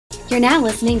You're now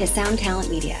listening to Sound Talent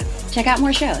Media. Check out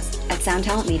more shows at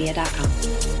soundtalentmedia.com.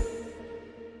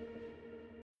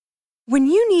 When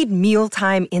you need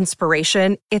mealtime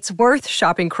inspiration, it's worth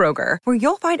shopping Kroger, where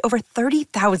you'll find over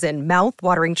 30,000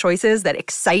 mouth-watering choices that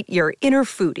excite your inner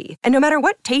foodie. And no matter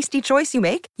what tasty choice you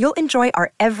make, you'll enjoy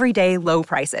our everyday low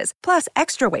prices, plus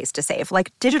extra ways to save,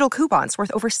 like digital coupons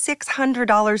worth over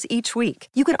 $600 each week.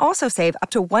 You can also save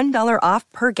up to $1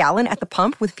 off per gallon at the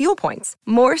pump with fuel points.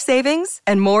 More savings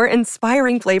and more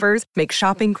inspiring flavors make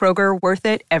shopping Kroger worth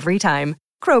it every time.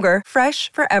 Kroger,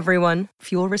 fresh for everyone.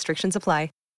 Fuel restrictions apply.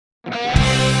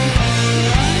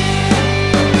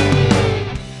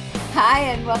 Hi,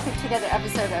 and welcome to another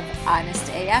episode of Honest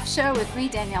AF Show with me,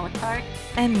 Danielle Clark.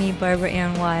 And me, Barbara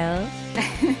Ann Wild.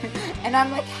 And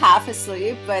I'm like half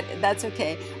asleep, but that's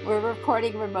okay. We're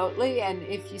recording remotely, and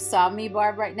if you saw me,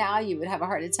 Barb, right now, you would have a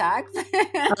heart attack.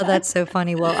 Oh, that's so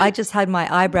funny. Well, I just had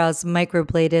my eyebrows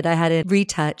microbladed. I had a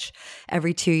retouch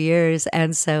every 2 years,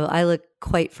 and so I look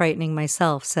quite frightening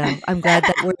myself. So I'm glad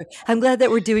that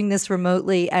we're doing this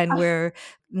remotely and we're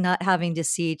not having to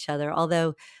see each other.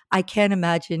 Although I can't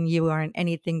imagine you aren't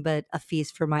anything but a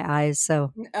feast for my eyes.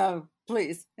 So oh,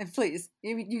 please,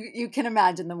 you can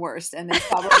imagine the worst, and it's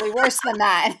probably worse than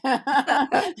that.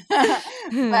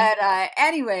 But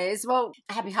anyways, well,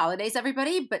 happy holidays,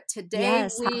 everybody. But today,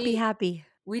 yes, happy.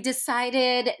 We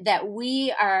decided that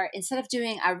we are, instead of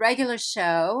doing our regular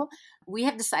show, we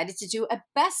have decided to do a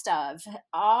best of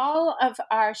all of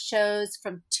our shows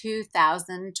from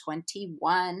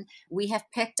 2021. We have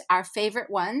picked our favorite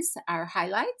ones, our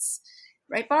highlights.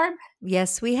 Right, Barb?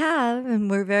 Yes, we have.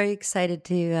 And we're very excited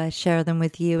to share them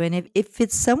with you. And if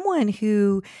it's someone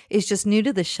who is just new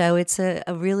to the show, it's a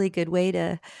really good way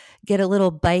to get a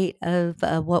little bite of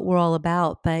what we're all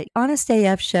about. But Honest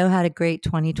AF Show had a great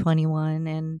 2021.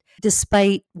 And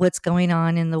despite what's going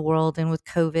on in the world and with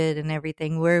COVID and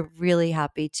everything, we're really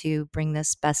happy to bring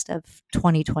this best of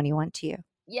 2021 to you.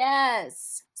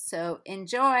 Yes. So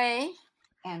enjoy.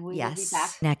 And we will be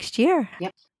back next year.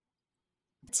 Yep.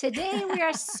 Today, we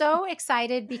are so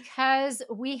excited because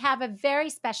we have a very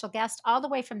special guest all the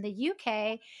way from the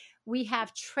UK. We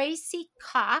have Tracy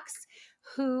Cox,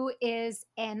 who is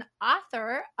an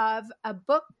author of a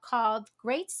book called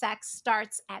Great Sex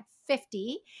Starts at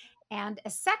 50 and a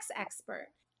sex expert.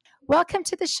 Welcome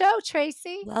to the show,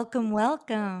 Tracy.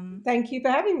 Welcome. Thank you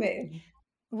for having me.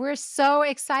 We're so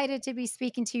excited to be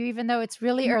speaking to you, even though it's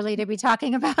really early to be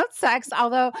talking about sex.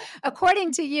 Although,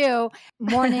 according to you,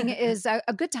 morning is a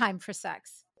good time for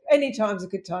sex. Any time's a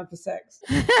good time for sex.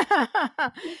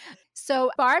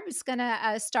 So Barb is going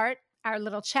to start our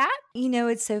little chat. You know,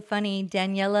 it's so funny.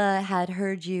 Daniela had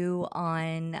heard you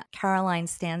on Caroline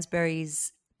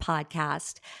Stansberry's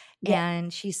podcast. Yeah.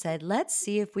 And she said, let's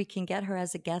see if we can get her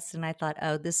as a guest. And I thought,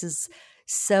 oh, this is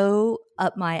so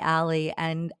up my alley.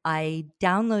 And I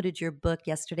downloaded your book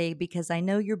yesterday because I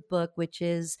know your book, which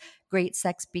is Great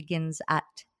Sex Begins at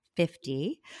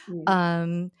 50.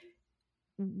 Mm-hmm.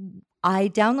 I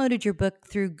downloaded your book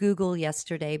through Google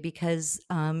yesterday because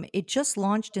it just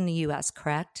launched in the US,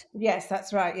 correct? Yes,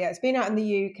 that's right. Yeah, it's been out in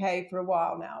the UK for a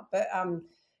while now. But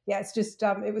yeah, it's just,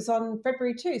 it was on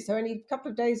February 2, so only a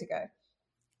couple of days ago.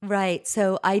 Right.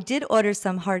 So I did order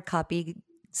some hard copy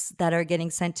that are getting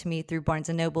sent to me through Barnes &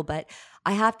 Noble, but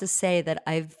I have to say that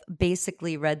I've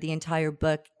basically read the entire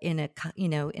book in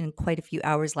quite a few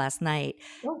hours last night.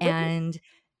 Oh, and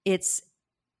it's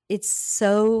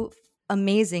so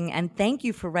amazing. And thank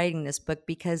you for writing this book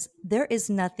because there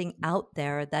is nothing out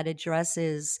there that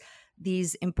addresses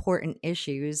these important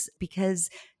issues because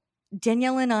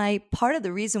Danielle and I, part of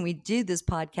the reason we do this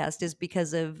podcast is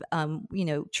because of,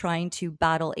 trying to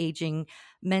battle aging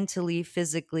mentally,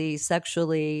 physically,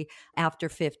 sexually after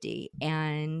 50.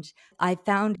 And I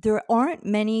found there aren't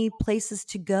many places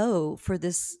to go for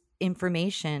this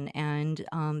information. And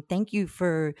thank you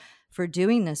for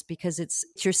doing this because it's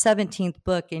your 17th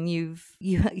book and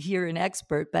you're an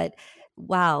expert. But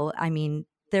wow, I mean,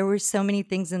 there were so many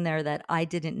things in there that I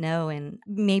didn't know. And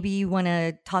maybe you want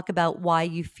to talk about why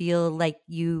you feel like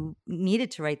you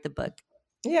needed to write the book.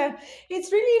 Yeah,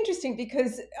 it's really interesting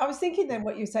because I was thinking then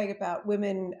what you're saying about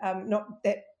women,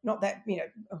 that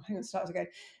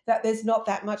there's not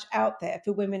that much out there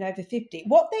for women over 50.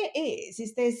 What there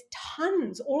is there's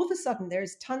tons, all of a sudden there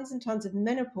is tons and tons of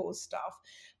menopause stuff,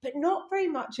 but not very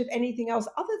much of anything else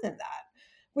other than that.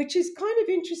 Which is kind of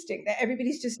interesting that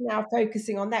everybody's just now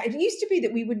focusing on that. It used to be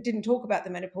that we didn't talk about the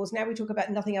menopause. Now we talk about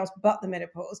nothing else but the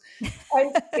menopause.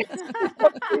 And it's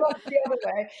the other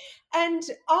way. And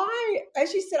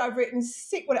as you said, I'd written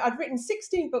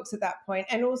 16 books at that point.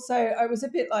 And also I was a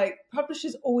bit like,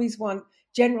 publishers always want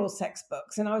general sex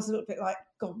books. And I was a little bit like,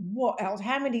 God, what else?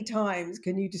 How many times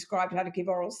can you describe how to give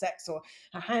oral sex or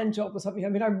a hand job or something? I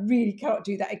mean, I really cannot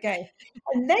do that again.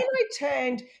 And then I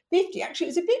turned 50. Actually, it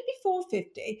was a bit before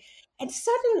 50. And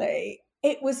suddenly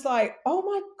it was like, oh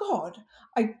my God,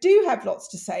 I do have lots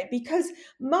to say, because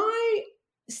my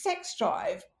sex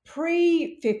drive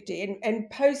pre-50 and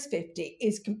post-50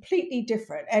 is completely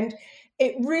different. And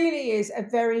it really is a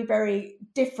very, very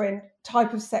different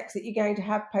type of sex that you're going to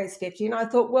have post-50. And I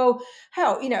thought, well,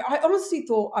 hell, I honestly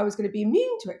thought I was going to be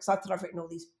immune to it, because I thought I've written all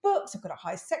these books, I've got a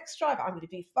high sex drive, I'm going to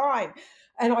be fine.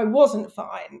 And I wasn't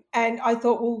fine. And I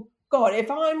thought, well, God,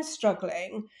 if I'm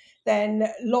struggling, then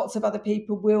lots of other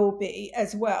people will be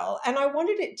as well. And I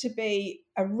wanted it to be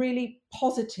a really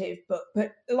positive book,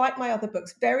 but like my other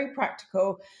books, very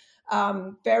practical,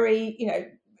 very,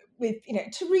 with,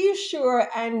 to reassure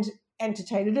and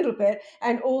entertain a little bit,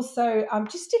 and also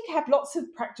just to have lots of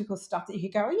practical stuff that you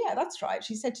could go, oh yeah, that's right,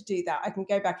 she said to do that, I can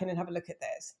go back in and have a look at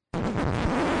this.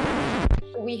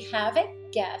 We have a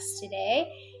guest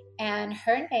today, and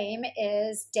her name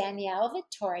is Danielle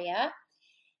Victoria.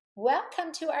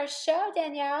 Welcome to our show,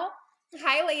 Danielle.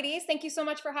 Hi, ladies. Thank you so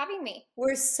much for having me.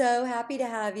 We're so happy to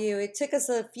have you. It took us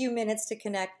a few minutes to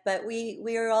connect, but we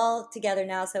are all together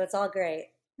now, so it's all great.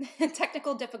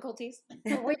 Technical difficulties.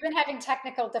 We've been having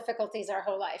technical difficulties our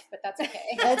whole life, but that's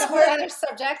okay. That's another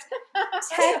subject.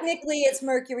 Technically, it's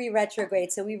Mercury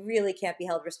retrograde, so we really can't be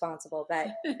held responsible, but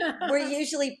we're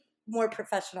usually more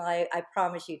professional. I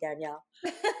promise you, Danielle.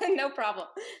 No problem.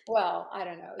 Well, I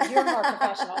don't know. You're more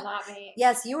professional, not me.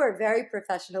 Yes, you are very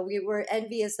professional. We were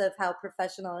envious of how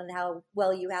professional and how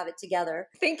well you have it together.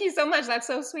 Thank you so much. That's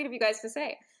so sweet of you guys to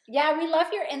say. Yeah, we love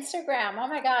your Instagram. Oh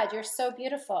my God, you're so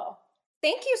beautiful.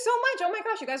 Thank you so much. Oh my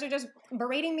gosh, you guys are just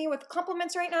berating me with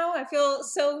compliments right now. I feel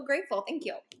so grateful. Thank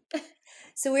you.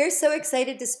 So we're so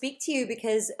excited to speak to you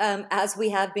because as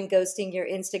we have been ghosting your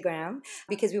Instagram,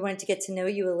 because we wanted to get to know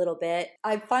you a little bit,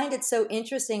 I find it so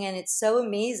interesting and it's so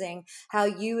amazing how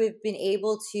you have been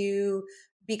able to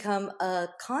become a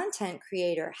content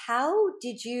creator. How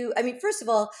did you, first of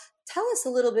all, tell us a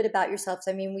little bit about yourself.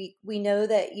 I mean, we know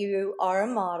that you are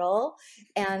a model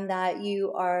and that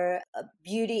you are a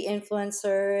beauty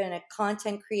influencer and a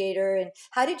content creator. And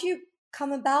how did you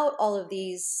come about all of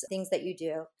these things that you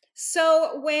do?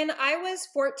 So when I was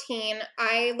 14,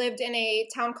 I lived in a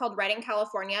town called Redding,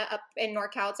 California, up in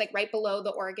NorCal. It's like right below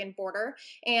the Oregon border.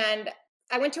 And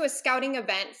I went to a scouting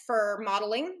event for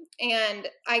modeling, and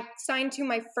I signed to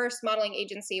my first modeling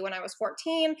agency when I was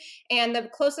 14, and the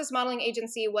closest modeling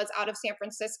agency was out of San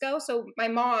Francisco. So my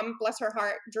mom, bless her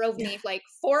heart, drove me like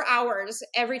 4 hours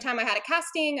every time I had a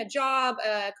casting, a job,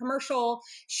 a commercial.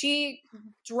 She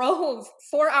drove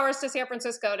 4 hours to San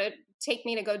Francisco to take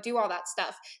me to go do all that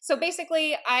stuff. So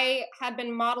basically I had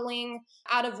been modeling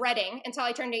out of Redding until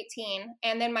I turned 18.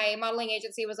 And then my modeling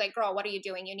agency was like, girl, what are you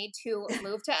doing? You need to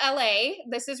move to LA.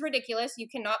 This is ridiculous. You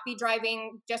cannot be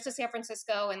driving just to San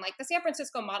Francisco. And like the San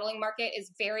Francisco modeling market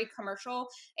is very commercial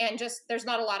and just, there's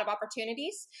not a lot of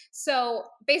opportunities. So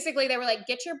basically they were like,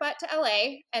 get your butt to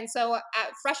LA. And so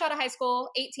fresh out of high school,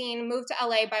 18, moved to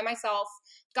LA by myself,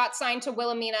 got signed to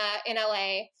Wilhelmina in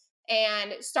LA,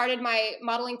 and started my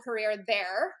modeling career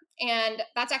there. And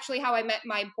that's actually how I met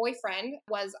my boyfriend.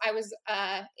 I was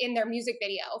in their music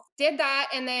video. Did that,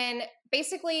 and then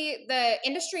basically the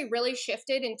industry really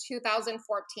shifted in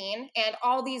 2014, and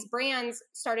all these brands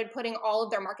started putting all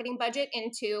of their marketing budget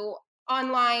into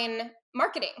online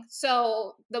marketing.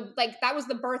 So that was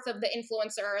the birth of the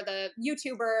influencer, the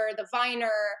YouTuber, the Viner,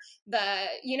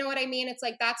 you know what I mean? It's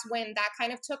like, that's when that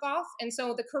kind of took off. And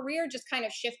so the career just kind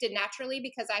of shifted naturally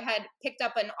because I had picked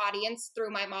up an audience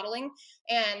through my modeling,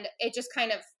 and it just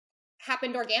kind of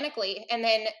happened organically. And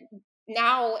then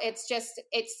now it's just,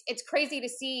 it's crazy to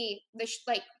see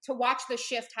to watch the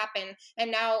shift happen.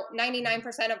 And now 99%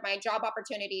 of my job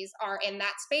opportunities are in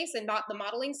that space and not the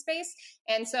modeling space.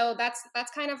 And so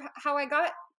that's kind of how I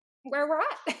got where we're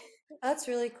at. That's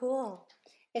really cool.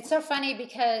 It's so funny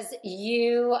because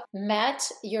you met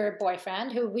your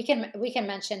boyfriend, who we can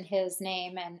mention his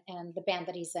name and the band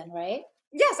that he's in, right?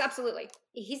 Yes, absolutely.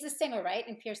 He's a singer, right?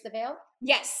 In Pierce the Veil?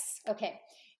 Yes. Okay.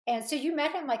 And so you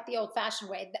met him like the old-fashioned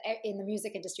way, in the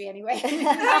music industry anyway.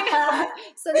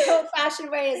 So the old-fashioned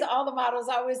way is all the models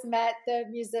always met the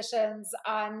musicians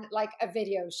on like a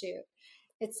video shoot.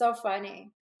 It's so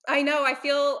funny. I know.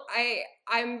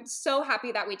 I'm so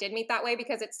happy that we did meet that way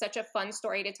because it's such a fun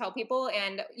story to tell people.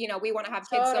 And, we want to have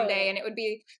kids someday, and it would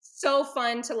be so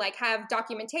fun to like have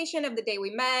documentation of the day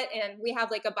we met. And we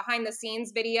have like a behind the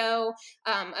scenes video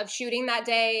of shooting that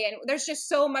day. And there's just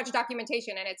so much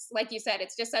documentation. And it's like you said,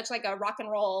 it's just such like a rock and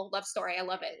roll love story. I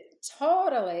love it.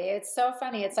 Totally. It's so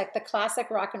funny. It's like the classic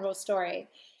rock and roll story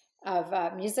of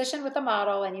a musician with a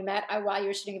model, and you met while you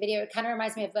were shooting a video. It kind of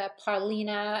reminds me of the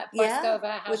Paulina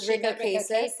Boskova, how with she Rico met Rico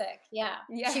Kasich. Kasich. Yeah.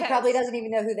 Yes. She probably doesn't even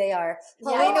know who they are.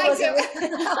 Yeah.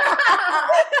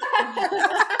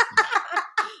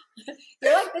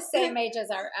 You're like the same age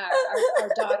as our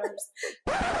daughters.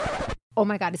 Oh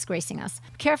my God, it's gracing us.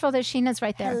 Careful, there's Sheena's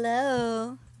right there.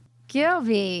 Hello.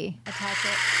 Gilby. Attach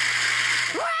it.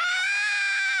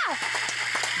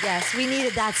 Yes, we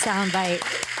needed that sound bite.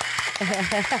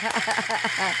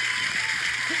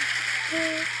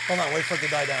 Hold on, wait for it to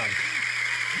die down.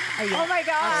 Oh my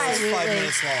God. It's 5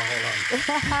 minutes long.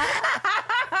 Hold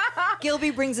on.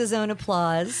 Gilby brings his own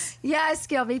applause. Yes,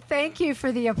 Gilby, thank you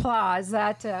for the applause.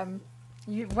 That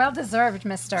you well deserved,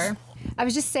 mister. I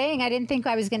was just saying I didn't think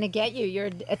I was going to get you. You're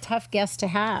a tough guest to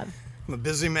have. I'm a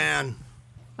busy man.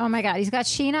 Oh my God, he's got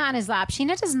Sheena on his lap.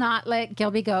 Sheena does not let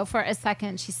Gilby go for a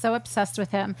second. She's so obsessed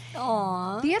with him.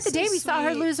 Aww. The other day we saw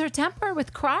her lose her temper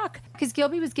with Croc because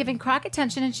Gilby was giving Croc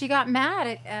attention and she got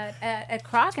mad at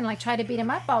Croc and like tried to beat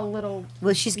him up all little.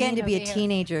 Well, she's getting to be a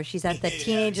teenager. She's at the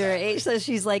teenager age, so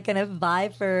she's like going to vie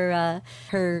for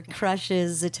her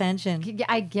crush's attention.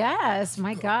 I guess.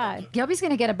 My God. Gilby's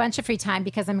going to get a bunch of free time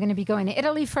because I'm going to be going to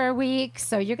Italy for a week.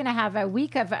 So you're going to have a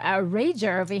week of a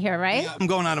rager over here, right? I'm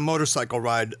going on a motorcycle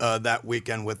ride that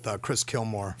weekend with Chris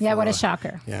Kilmore. Yeah, what a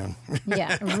shocker. Yeah.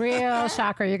 Yeah, real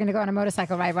shocker. You're going to go on a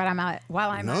motorcycle ride while I'm out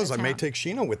Who knows? I may take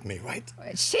Sheena with me, right?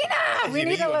 Sheena! We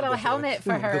need a little helmet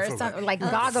for her, like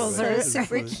goggles or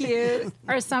super cute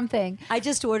or something. I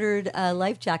just ordered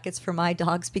life jackets for my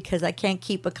dogs because I can't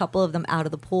keep a couple of them out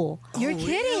of the pool. You're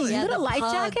kidding? Yeah, Little the life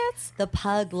pug- jackets? The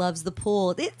pug loves the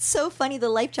pool. It's so funny. The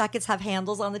life jackets have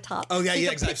handles on the top. Oh, yeah, so you yeah,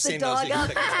 can pick exactly. the I've seen dog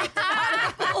those.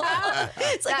 up.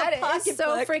 It's like That a is pocketbook,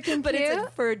 so freaking but cute.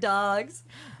 it's for dogs.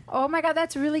 Oh my God,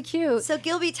 that's really cute. So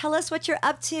Gilby, tell us what you're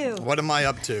up to. What am I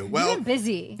up to? Well, You've been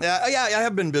busy. Yeah, I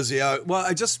have been busy. Well,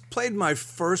 I just played my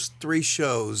first 3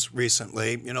 shows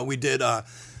recently. We did a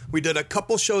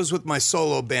couple shows with my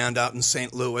solo band out in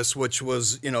St. Louis, which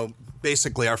was,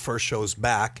 basically our first shows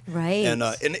back. Right. And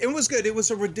it was good. It was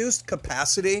a reduced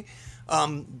capacity.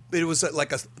 It was like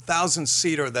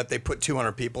 1,000-seater that they put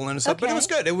 200 people in and stuff, but it was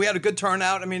good. We had a good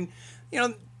turnout. I mean,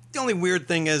 the only weird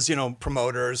thing is,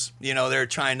 promoters, they're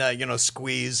trying to,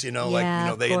 squeeze, they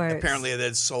apparently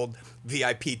they'd sold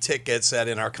VIP tickets that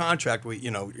in our contract,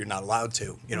 you're not allowed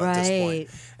to, at this point.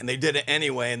 And they did it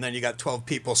anyway. And then you got 12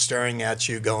 people staring at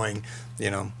you going,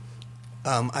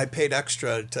 I paid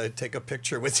extra to take a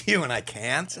picture with you and I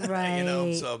can't,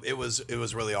 Right. so it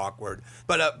was really awkward.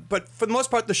 But for the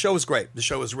most part, the show was great. The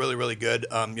show was really, really good.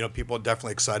 People are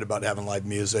definitely excited about having live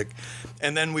music.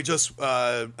 And then we just,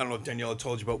 I don't know if Daniela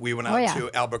told you, but we went out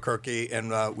to Albuquerque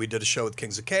and we did a show with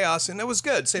Kings of Chaos and it was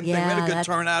good. Same thing. We had a good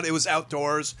turnout. It was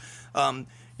outdoors.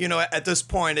 At this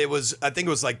point, I think it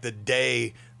was like the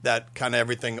day that kind of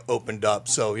everything opened up.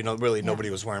 So, really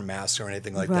nobody was wearing masks or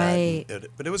anything like that.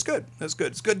 But it was good. It was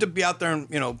good. It's good to be out there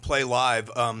and, play live.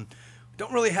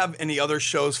 Don't really have any other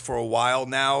shows for a while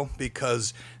now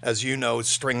because, as you know,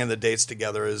 stringing the dates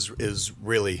together is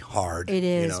really hard. It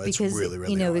is it's because, really,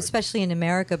 really hard. especially in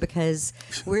America, because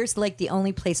we're like the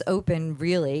only place open,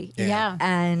 really. Yeah.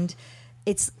 And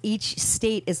it's each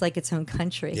state is like its own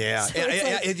country. Yeah, So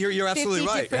it's like you're absolutely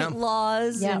 50 right. different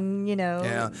laws, and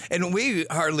Yeah, and we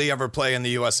hardly ever play in the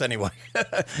U.S. anyway.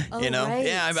 Right.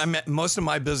 Yeah, I mean, most of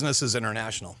my business is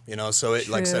international. So it,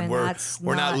 like I True, said, and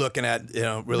we're not looking at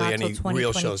really not any till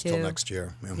real shows till 2022. next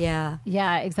year. Yeah.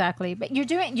 Yeah, exactly. But you're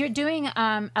doing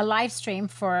a live stream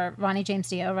for Ronnie James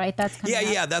Dio, right? That's coming up.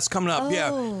 Yeah, that's coming up. Yeah.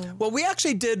 Well, we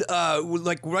actually did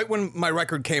like right when my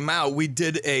record came out, we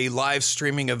did a live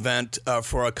streaming event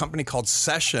for a company called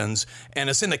Sessions, and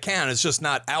it's in the can. It's just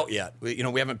not out yet. We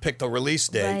haven't picked a release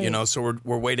date. Right. So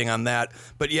we're waiting on that.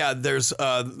 But yeah, there's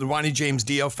the Ronnie James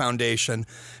Dio Foundation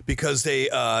because they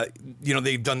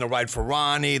they've done the Ride for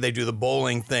Ronnie. They do the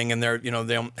bowling thing, and they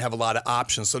don't have a lot of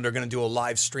options, so they're going to do a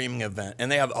live streaming event, and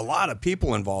they have a lot of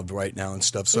people involved right now and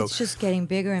stuff. So It's just getting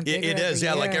bigger and bigger. it is,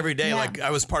 every like year. every day. Yeah. Like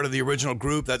I was part of the original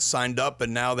group that signed up,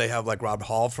 and now they have like Rob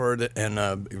Halford and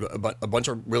a bunch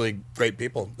of really great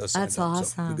people that signed That's up. So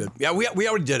awesome. we're good. Yeah, we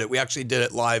already did it. We actually did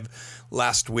it live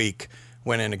last week.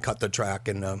 Went in and cut the track,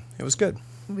 and it was good.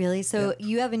 Really? So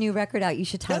you have a new record out. You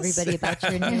should tell everybody about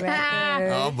your new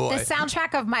record. Oh, boy. The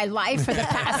soundtrack of my life for the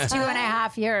past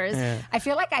 2.5 years. Yeah. I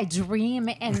feel like I dream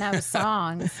in those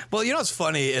songs. Well, you know what's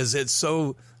funny is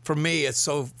for me, it's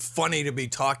so funny to be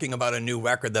talking about a new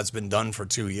record that's been done for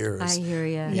 2 years. I hear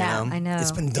you. Yeah, I know.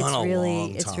 It's been done long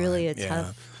time. It's really a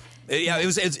tough. Yeah,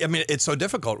 it's so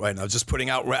difficult right now. Just putting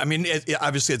out. I mean,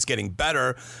 obviously it's getting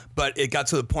better, but it got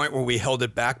to the point where we held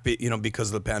it back, because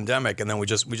of the pandemic, and then we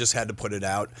just had to put it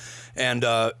out, and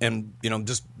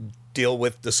just deal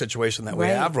with the situation that we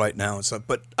have right now. So,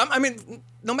 but I mean,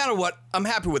 no matter what, I'm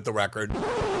happy with the record.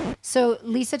 So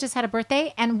Lisa just had a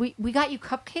birthday, and we got you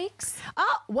cupcakes.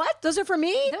 Oh, what? Those are for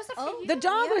me? Those are for you. The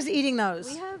dog was eating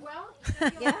those. We have,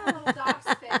 you have a little dog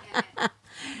spit in it.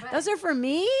 Those are for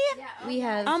me? Yeah, we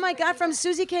have. Oh my God, from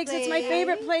Susie Cakes. It's my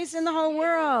favorite place in the whole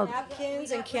world.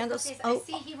 Napkins and candles. I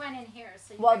see he went in here.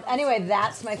 So well, anyway,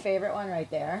 that's my favorite one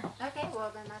right there. Okay,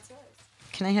 well, then that's yours.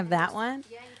 Can I have that one?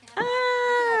 Yeah, you can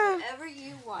have whatever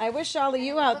you want. I wish all of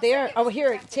you out there. Oh,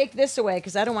 here, take this away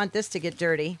because I don't want this to get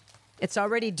dirty. It's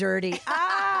already dirty.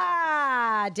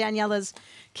 Daniela's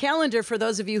calendar for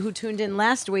those of you who tuned in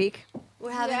last week.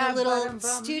 We're having a little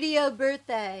studio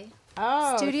birthday.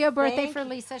 Oh, studio birthday for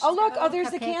Lisa. Oh, look! Oh,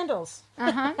 there's the candles.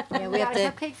 Yeah, we have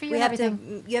a cupcake for you.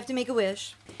 You have to make a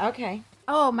wish. Okay.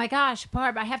 Oh my gosh,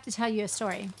 Barb! I have to tell you a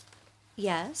story.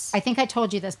 Yes. I think I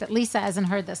told you this, but Lisa hasn't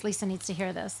heard this. Lisa needs to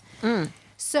hear this.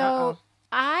 So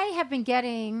I've been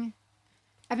getting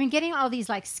all these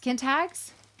like skin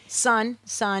tags. Sun,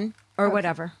 or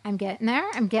whatever. I'm getting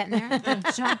there.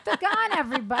 Don't jump the gun,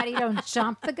 everybody. Don't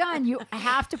jump the gun. You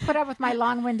have to put up with my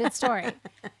long-winded story.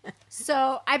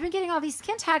 So I've been getting all these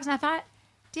skin tags, and I thought,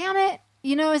 damn it,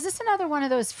 is this another one of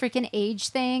those freaking age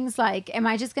things? Like, am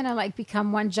I just gonna like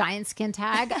become one giant skin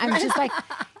tag? I'm just like,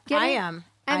 I am.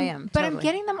 But totally. I'm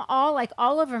getting them all like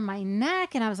all over my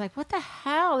neck, and I was like, what the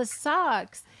hell? This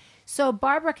sucks. So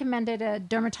Barb recommended a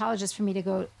dermatologist for me to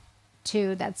go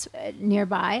to that's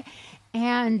nearby.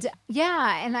 And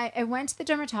I went to the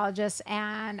dermatologist,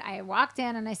 and I walked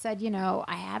in and I said,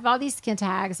 I have all these skin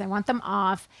tags. I want them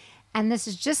off. And this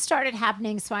has just started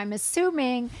happening. So I'm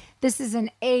assuming this is an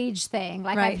age thing.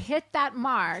 Like I've hit that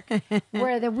mark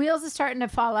where the wheels are starting to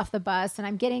fall off the bus and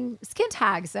I'm getting skin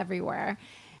tags everywhere.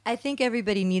 I think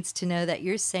everybody needs to know that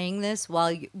you're saying this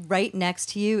while right next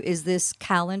to you is this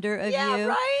calendar of you.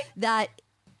 Right? That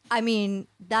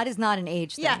is not an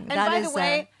age thing. Yeah, and that by is, the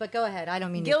way, but go ahead. I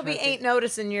don't mean Gilby ain't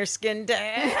noticing your skin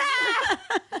tag.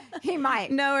 He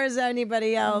might. Nor is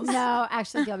anybody else. No,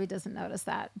 actually, Gilby doesn't notice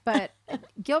that. But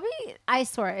Gilby, I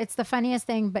swear, it's the funniest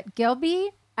thing. But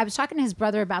Gilby, I was talking to his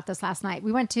brother about this last night.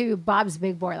 We went to Bob's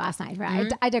Big Boy last night,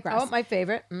 right? I digress. Oh, my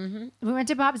favorite. Mm-hmm. We went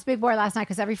to Bob's Big Boy last night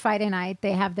because every Friday night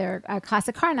they have their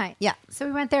classic car night. Yeah. So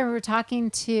we went there and we were talking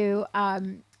to,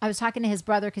 I was talking to his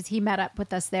brother because he met up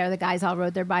with us there. The guys all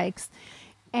rode their bikes.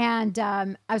 And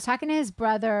I was talking to his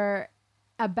brother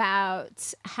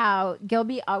about how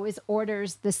Gilby always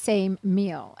orders the same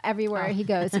meal everywhere he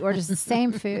goes. He orders the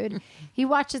same food. He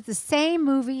watches the same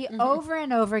movie over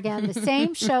and over again, the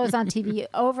same shows on TV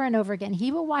over and over again.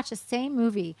 He will watch the same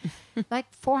movie like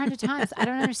 400 times. I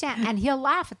don't understand. And he'll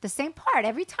laugh at the same part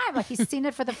every time, like he's seen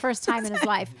it for the first time in his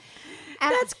life.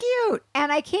 And, that's cute.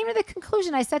 And I came to the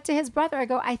conclusion, I said to his brother, I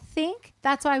go, I think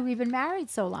that's why we've been married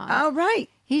so long. Oh, right.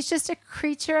 He's just a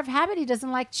creature of habit. He doesn't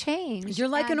like change. You're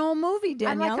like an old movie, Daniela.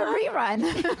 I'm like a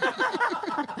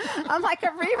rerun. I'm like a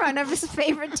rerun of his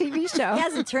favorite TV show. He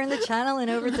hasn't turned the channel in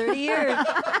over 30 years.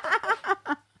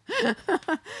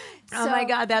 Oh my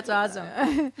God, that's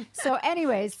awesome. So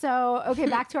anyways, okay,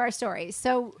 back to our story.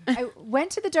 So I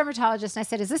went to the dermatologist and I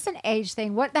said, is this an age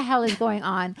thing? What the hell is going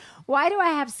on? Why do I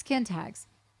have skin tags?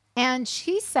 And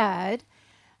she said,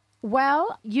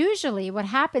 well, usually what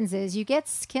happens is you get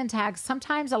skin tags.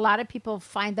 Sometimes a lot of people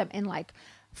find them in like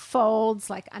folds,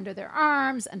 like under their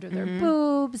arms, under their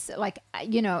boobs, like,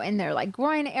 in their like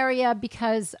groin area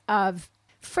because of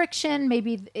friction.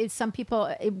 Maybe some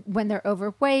people, when they're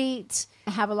overweight,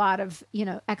 have a lot of,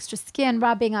 extra skin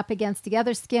rubbing up against the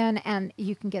other skin, and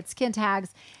you can get skin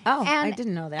tags. Oh, I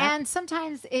didn't know that. And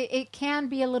sometimes it can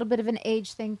be a little bit of an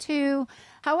age thing too.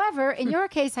 However, in your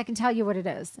case, I can tell you what it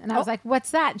is. And I was like, what's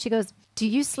that? And she goes, do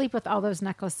you sleep with all those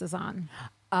necklaces on?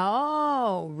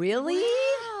 Oh, really?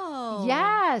 Wow.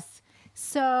 Yes.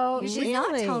 So you did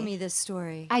not tell me this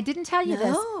story. I didn't tell you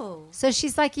this. So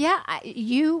she's like, yeah,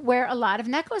 you wear a lot of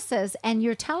necklaces and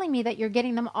you're telling me that you're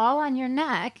getting them all on your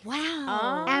neck.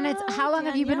 Wow. And it's how long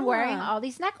have you been wearing all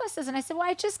these necklaces? And I said, well,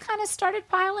 I just kind of started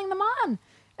piling them on.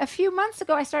 A few months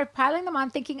ago, I started piling them on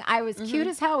thinking I was cute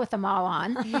as hell with them all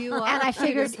on. You are and I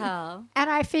figured, cute as hell. And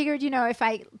I figured, if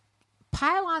I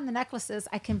pile on the necklaces.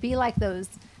 I can be like those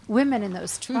women in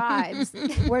those tribes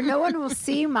where no one will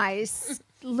see my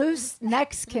loose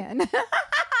neck skin.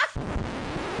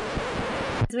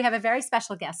 We have a very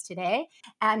special guest today,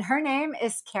 and her name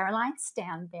is Caroline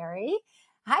Stanbury.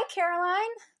 Hi,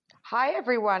 Caroline. Hi,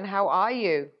 everyone. How are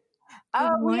you? Oh,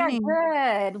 we are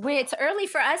good. It's early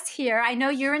for us here. I know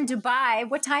you're in Dubai.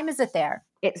 What time is it there?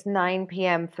 It's 9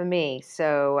 p.m. for me.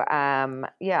 So, I'm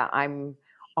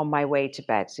on my way to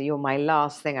bed. So you're my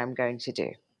last thing I'm going to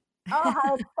do. Oh,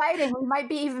 how exciting. We might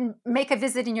be even make a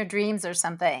visit in your dreams or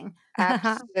something.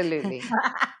 Absolutely.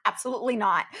 Absolutely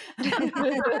not.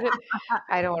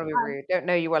 I don't want to be rude. Don't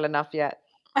know you well enough yet.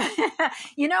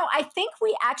 I think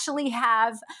we actually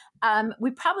have,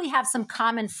 we probably have some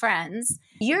common friends.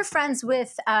 You're friends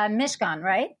with Mishkan,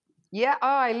 right? Yeah. Oh,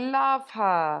 I love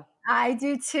her. I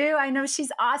do too. I know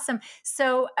she's awesome.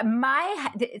 So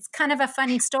it's kind of a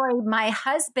funny story. My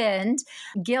husband,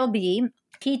 Gilby,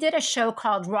 he did a show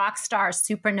called Rockstar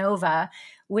Supernova,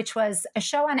 which was a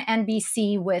show on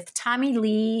NBC with Tommy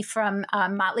Lee from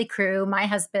Motley Crue, my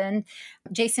husband,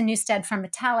 Jason Newsted from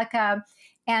Metallica,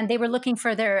 and they were looking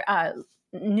for their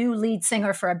new lead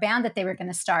singer for a band that they were going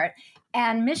to start.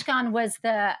 And Mishkan was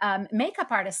the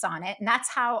makeup artist on it. And that's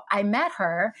how I met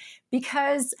her,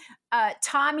 because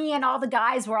Tommy and all the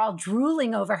guys were all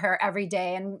drooling over her every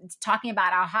day and talking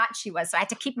about how hot she was. So I had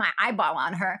to keep my eyeball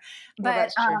on her.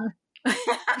 But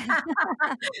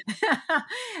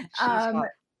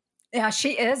yeah,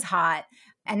 she is hot.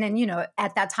 And then,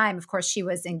 at that time, of course, she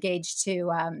was engaged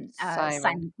to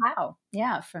Simon Cowell,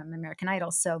 from American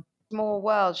Idol. So small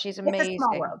world. She's amazing. It's a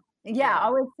small world. Yeah,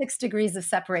 always 6 degrees of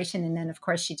separation. And then, of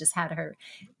course, she just had her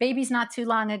babies not too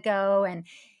long ago. And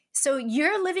so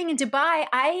you're living in Dubai.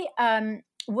 I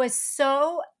was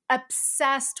so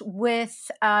obsessed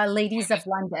with Ladies of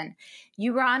London.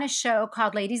 You were on a show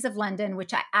called Ladies of London,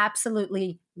 which I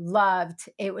absolutely loved.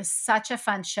 It was such a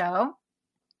fun show.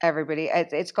 Everybody,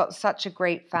 it's got such a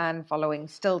great fan following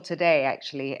still today,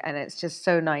 actually. And it's just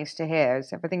so nice to hear.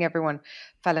 I think everyone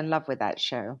fell in love with that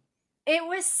show. It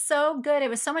was so good. It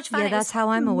was so much fun. Yeah, that's how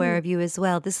I'm aware of you as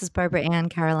well. This is Barbara Ann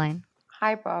Caroline.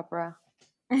 Hi, Barbara.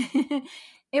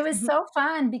 It was so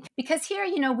fun because here,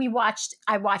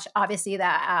 I watched obviously the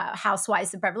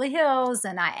Housewives of Beverly Hills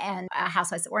and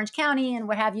Housewives of Orange County and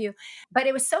what have you. But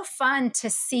it was so fun to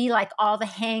see like all the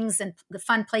hangs and the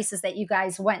fun places that you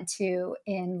guys went to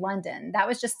in London. That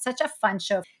was just such a fun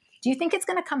show. Do you think it's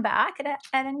going to come back at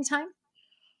any time?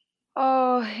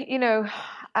 Oh,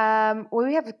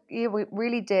 we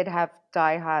really did have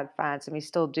diehard fans, and we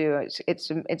still do.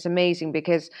 It's amazing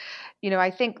because,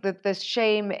 I think that the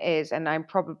shame is, and I'm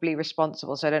probably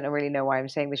responsible, so I don't really know why I'm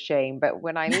saying the shame, but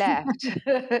when I left,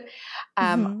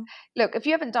 look, if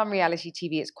you haven't done reality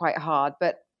TV, it's quite hard,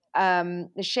 but the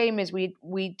shame is we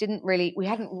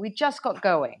just got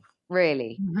going.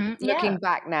 Really, looking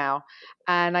back now.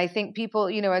 And I think people,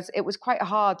 as it was quite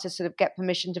hard to sort of get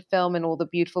permission to film in all the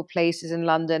beautiful places in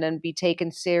London and be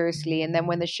taken seriously. And then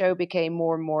when the show became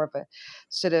more and more of a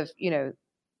sort of,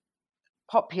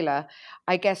 popular,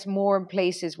 I guess more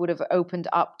places would have opened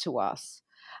up to us.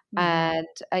 And,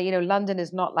 London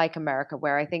is not like America,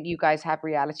 where I think you guys have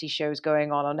reality shows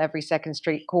going on every second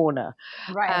street corner.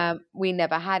 Right. We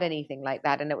never had anything like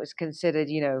that. And it was considered,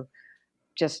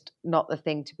 just not the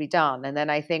thing to be done. And then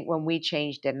I think when we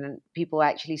changed it and people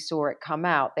actually saw it come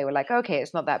out, they were like, okay,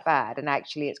 it's not that bad. And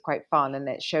actually it's quite fun and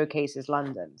it showcases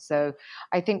London. So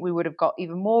I think we would have got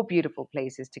even more beautiful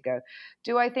places to go.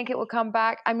 Do I think it will come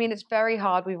back? I mean, it's very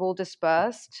hard. We've all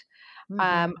dispersed.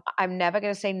 I'm never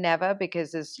going to say never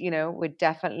because there's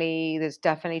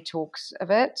definitely talks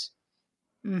of it.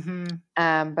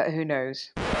 But who knows?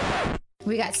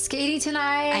 We got skating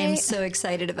tonight. I am so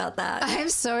excited about that. I'm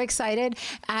so excited.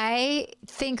 I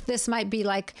think this might be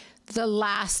like the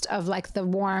last of like the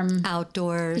warm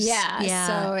outdoors. Yeah.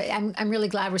 So I'm really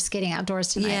glad we're skating outdoors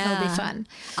tonight. Yeah. It'll be fun.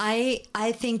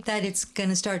 I think that it's going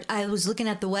to start. I was looking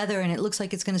at the weather and it looks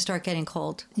like it's going to start getting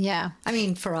cold. Yeah. I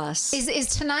mean, for us. Is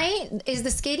tonight, is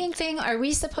the skating thing, are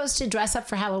we supposed to dress up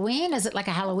for Halloween? Is it like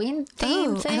a Halloween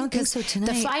theme thing? I don't think so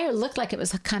tonight. The flyer looked like it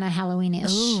was kind of Halloween-ish.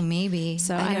 Oh, maybe.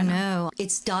 So I don't know.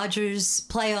 It's Dodgers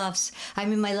playoffs.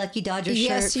 I'm in my lucky Dodgers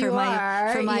shirt for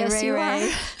my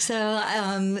Ray. So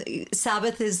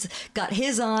Sabbath has got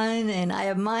his on and I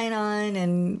have mine on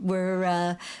and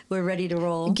we're ready to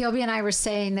roll. Gilby and I were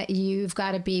saying that you've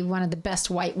got to be one of the best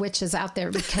white witches out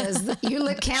there because you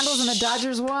lit candles and the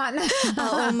Dodgers won.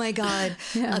 Oh my God.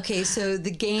 Yeah. Okay. So the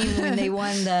game when they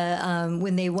won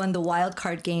the wild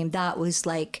card game, that was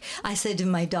like, I said to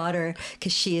my daughter,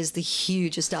 cause she is the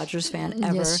hugest Dodgers fan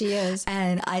ever. Yes, she is.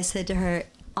 And I said to her,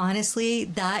 honestly,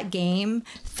 that game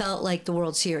felt like the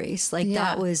World Series. Like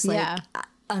that was like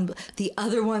the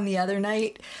other one the other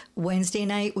night, Wednesday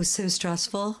night, was so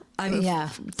stressful. I mean,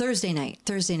 Thursday night.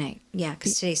 Yeah,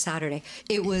 because today's Saturday.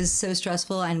 It was so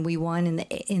stressful, and we won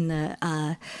in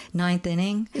the ninth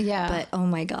inning. Yeah. But oh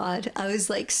my God, I was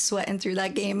like sweating through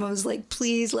that game. I was like,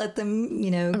 please let them,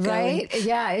 go. Right?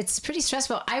 Yeah, it's pretty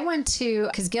stressful. I went to,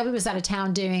 because Gilby was out of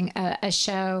town doing a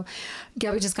show.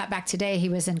 Gilby just got back today. He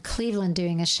was in Cleveland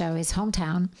doing a show, his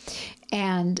hometown.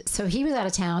 And so he was out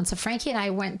of town. So Frankie and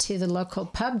I went to the local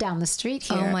pub down the street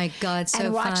here. Oh my God, so fun.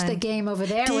 And watched the game over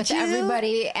there with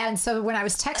everybody. And so when I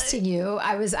was texting you,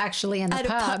 I was actually in the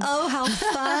pub. Oh, how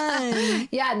fun.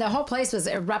 Yeah, and the whole place was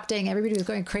erupting. Everybody was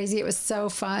going crazy. It was so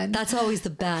fun. That's always the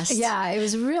best. Yeah, it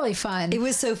was really fun. It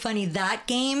was so funny. That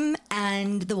game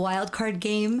and the wild card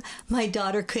game, my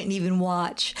daughter couldn't even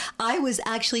watch. I was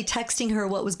actually texting her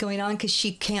what was going on because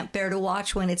she can't bear to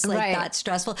watch when it's like that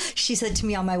stressful. She said to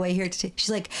me on my way here, she's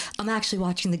like, I'm actually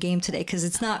watching the game today because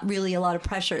it's not really a lot of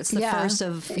pressure. It's the first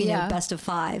of best of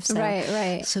 5. So.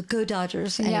 Right. So go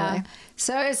Dodgers. Anyway. Yeah.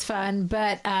 So it was fun.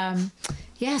 But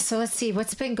so let's see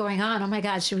what's been going on. Oh my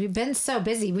gosh, we've been so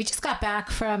busy. We just got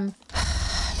back from...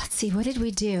 What did we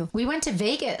do? We went to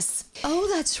Vegas.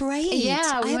 Oh, that's right.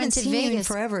 Yeah, I haven't seen Vegas you in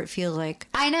forever, it feels like.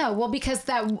 I know. Well, because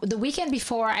the weekend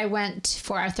before I went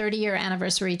for our 30-year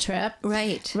anniversary trip.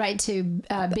 Right to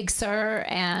Big Sur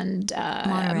and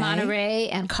Monterey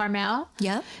and Carmel.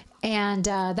 Yep. And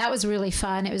that was really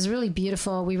fun. It was really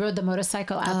beautiful. We rode the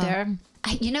motorcycle out there.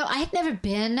 I had never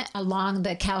been along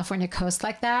the California coast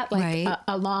like that,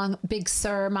 along Big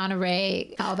Sur,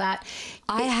 Monterey, all that.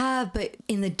 I have, but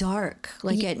in the dark,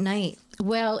 at night.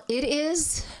 Well, it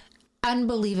is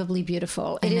unbelievably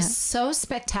beautiful. It is so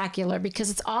spectacular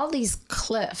because it's all these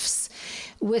cliffs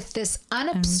with this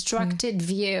unobstructed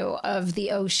view of the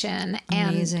ocean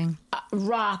and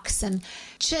rocks and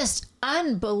just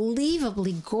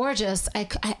unbelievably gorgeous.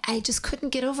 I just couldn't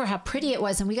get over how pretty it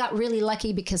was. And we got really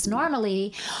lucky because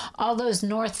normally all those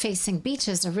north facing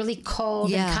beaches are really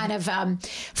cold and kind of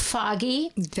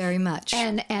foggy. Very much.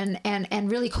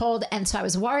 And really cold. And so I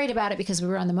was worried about it because we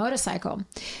were on the motorcycle.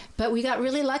 But we got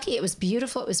really lucky. It was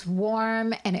beautiful. It was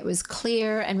warm and it was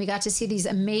clear. And we got to see these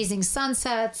amazing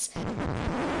sunsets.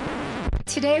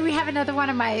 Today we have another one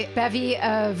of my bevy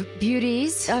of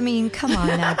beauties. I mean, come on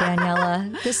now,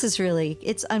 Daniela. This is really,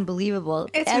 it's unbelievable.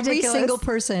 It's Every ridiculous. single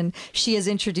person she has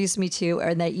introduced me to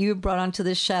or that you brought onto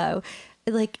the show,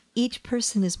 each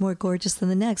person is more gorgeous than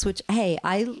the next, which, hey,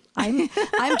 I'm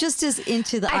just as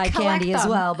into the eye candy as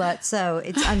well, but so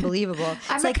it's unbelievable.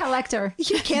 I'm a collector.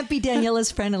 You can't be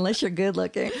Daniela's friend unless you're good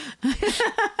looking.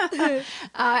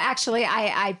 Actually,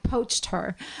 I poached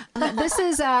her. This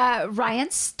is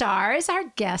Ryan Starr is our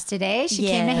guest today. She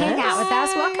came to hang out with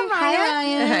us. Welcome, Ryan. Hi,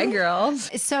 Ryan. Hi,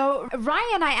 girls. So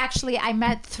Ryan, I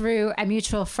met through a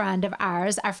mutual friend of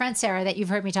ours, our friend Sarah, that you've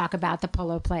heard me talk about, the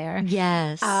polo player.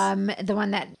 Yes. The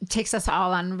one that takes us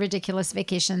all on ridiculous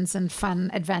vacations and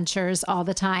fun adventures all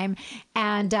the time.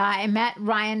 And I met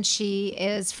Ryan. She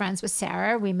is friends with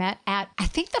Sarah. We met I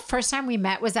think the first time we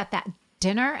met was at that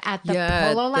dinner at the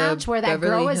Polo Lounge where that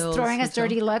Beverly girl was Hills throwing us Hotel.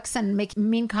 dirty looks and making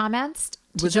mean comments.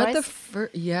 Was that the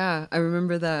first? Yeah, I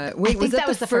remember that. Wait, was that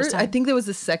the first time? I think that was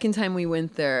the second time we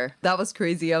went there. That was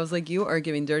crazy. I was like, you are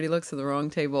giving dirty looks to the wrong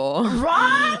table.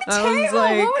 Wrong table? I was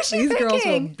like, what was she these thinking? girls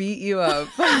will beat you up.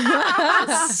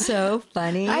 So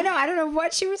funny. I know. I don't know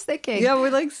what she was thinking. Yeah,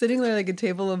 we're sitting there a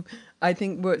table of, I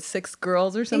think, 6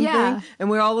 girls or something. Yeah. And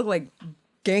we all look like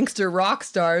gangster rock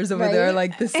stars over there,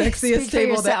 the sexiest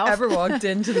table that ever walked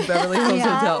into the Beverly Hills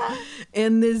Hotel.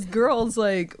 And this girl's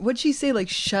what'd she say?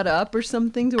 Shut up or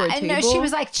something to our table? No, she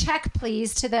was like, check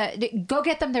please go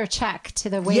get them their check to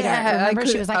the waiter. Yeah, remember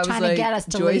she was trying to get us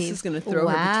to Joyce leave. Is going to throw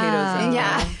her potatoes on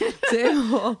the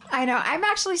table. I know. I'm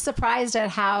actually surprised at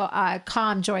how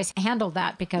calm Joyce handled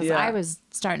that because I was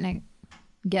starting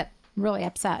to get really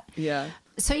upset. Yeah.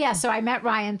 So I met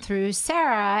Ryan through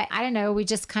Sarah. I don't know. We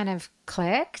just kind of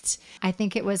clicked. I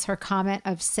think it was her comment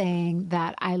of saying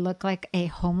that I look like a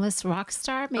homeless rock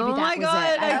star. Maybe that was it. Oh my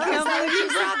God, I can't believe you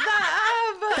brought that up.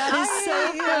 That is so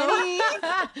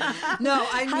funny. No,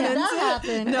 I How did that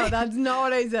happen? No, that's not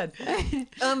what I said.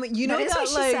 You know that is what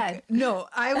she said. No,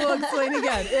 I will explain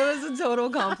again. It was a total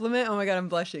compliment. Oh my God, I'm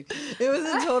blushing. It was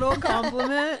a total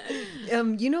compliment.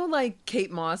 You know,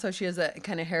 Kate Moss, how she has that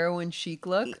kind of heroin chic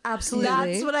look?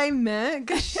 Absolutely. That's what I meant.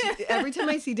 'Cause every time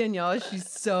I see Daniela, she's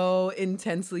so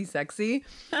intensely sexy.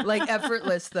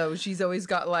 Effortless though. She's always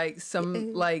got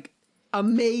some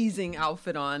amazing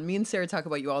outfit on. Me and Sarah talk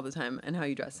about you all the time and how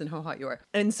you dress and how hot you are.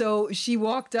 And so she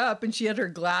walked up and she had her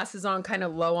glasses on kind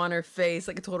of low on her face,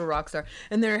 like a total rock star.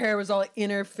 And then her hair was all in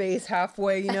her face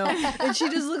halfway, you know. And she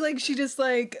just looked like she just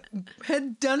like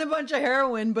had done a bunch of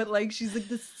heroin, but like she's like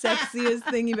the sexiest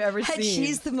thing you've ever seen.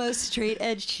 She's the most straight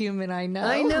edged human I know.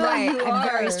 I know, Right, you I'm are.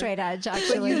 very straight edge,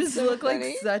 actually. But you just so look funny.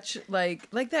 like such like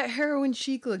that heroin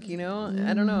chic look, you know?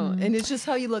 I don't know. And it's just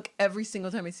how you look every single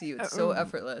time I see you. It's so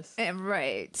effortless.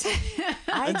 Right.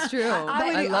 It's true.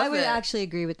 I would actually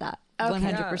agree with that.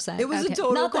 100%. It was a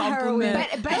total Not the compliment.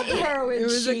 heroin, but the heroin It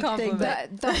was a chic compliment.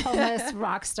 thing. The homeless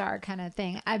rock star kind of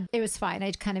thing. It was fine.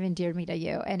 It kind of endeared me to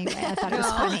you. Anyway, I thought it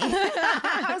was funny.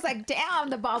 I was like, damn,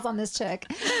 the balls on this chick.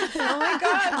 Oh my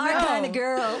God, Our kind of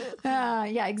girl.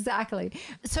 Yeah, exactly.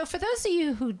 So for those of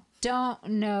you who don't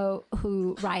know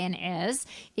who Ryan is,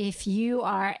 if you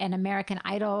are an American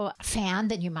Idol fan,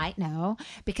 then you might know,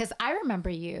 because I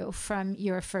remember you from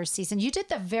your first season. You did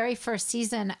the very first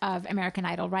season of American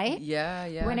Idol, right?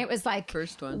 Yeah. When it was like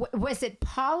first one. Was it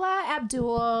Paula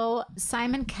Abdul,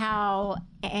 Simon Cowell,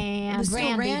 and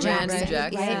Randy Jackson? Randy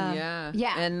Jackson, right?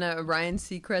 yeah. And Ryan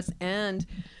Seacrest, and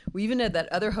we even had that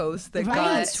other host that got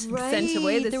That's right. sent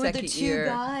away the there second were the two year.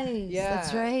 guys. Yeah.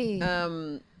 That's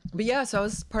right. But yeah, so I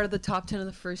was part of the top 10 of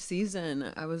the first season.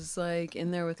 I was like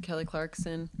in there with Kelly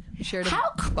Clarkson. We shared How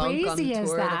a bunk on crazy the is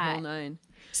tour, that? the whole nine.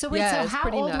 So wait, Yeah, so it's how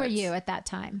pretty old were nuts. you at that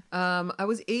time? I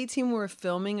was 18 when we were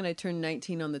filming, and I turned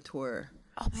 19 on the tour.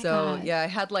 Oh my So God. yeah, I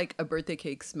had like a birthday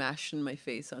cake smashed in my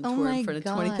face on Oh tour my in front of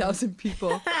God. 20,000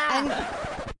 people.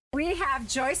 We have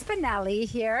Joyce Bonelli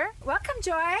here. Welcome,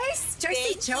 Joyce.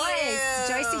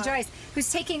 Joycey Joyce,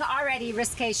 who's taking already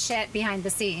risque shit behind the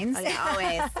scenes. Oh, yeah,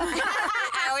 always.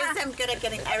 I always am good at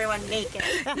getting everyone naked.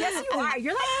 Yes, you are.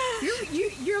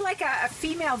 You're like a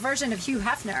female version of Hugh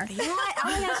Hefner. You know what? Oh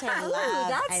my gosh,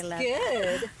 I love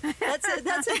good.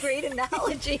 That's a great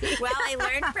analogy. Well, I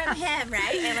learned from him,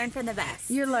 right? I learned from the best.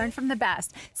 You learn from the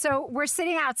best. So we're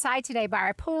sitting outside today by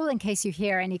our pool in case you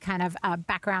hear any kind of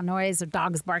background noise or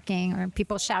dogs barking or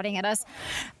people shouting at us.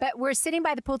 But we're sitting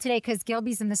by the pool today because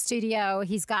Gilby's in the studio.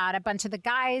 He's got a bunch of the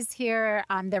guys here.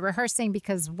 They're rehearsing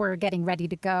because we're getting ready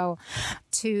to go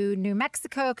to New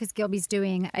Mexico because Gilby's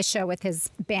doing a show with his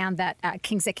band, that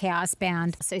Kings of Chaos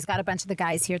band. So he's got a bunch of the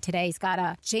guys here today. He's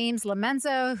got James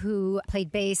Lomenzo, who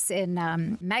played bass in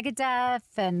Megadeth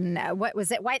and what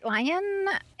was it, White Lion?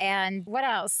 And what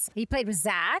else? He played with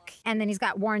Zach. And then he's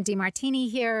got Warren DeMartini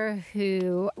here,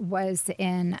 who was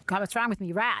in, God, what's wrong with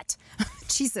me? Rat.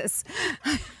 Jesus.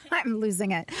 I'm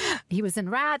losing it. He was in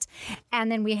Rat.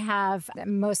 And then we have the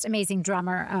most amazing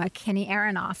drummer, Kenny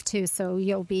Aronoff, too. So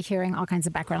you'll be hearing all kinds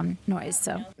of background noise.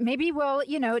 So maybe we'll,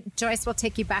 Joyce will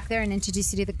take you back there and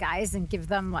introduce you to the guys and give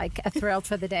them like a thrill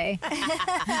for the day.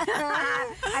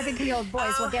 I think the old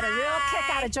boys will get a real kick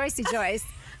out of Joycey Joyce.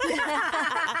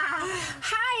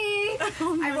 Hi.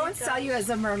 I won't sell you as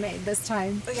a mermaid this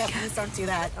time. Oh, yeah, please don't do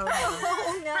that. Oh,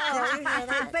 no. Did you hear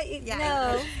that? But Yeah,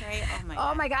 no. right?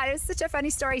 Oh my God, it was such a funny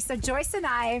story. So Joyce and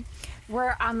I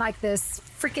were on like this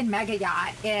freaking mega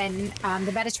yacht in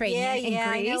the Mediterranean in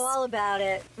Greece. I know all about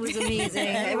it. It was amazing.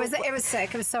 It was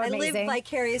sick. It was so amazing. I live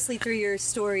vicariously through your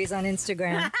stories on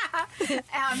Instagram.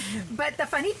 But the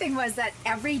funny thing was that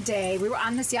every day we were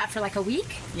on this yacht for like a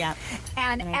week. Yeah.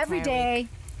 And every day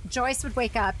Joyce would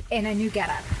wake up in a new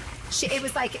getup. It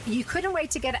was like you couldn't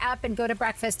wait to get up and go to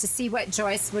breakfast to see what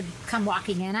Joyce would come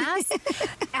walking in as.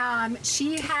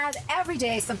 She had every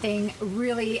day something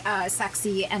really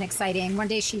sexy and exciting. One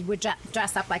day she would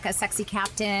dress up like a sexy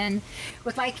captain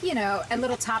with like, a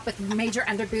little top with major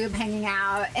underboob hanging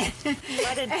out.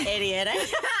 What an idiot.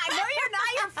 I know you're not.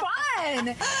 You're fun.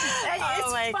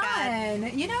 It's fun.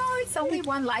 God. It's only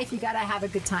one life. You got to have a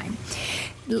good time.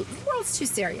 The world's too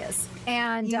serious.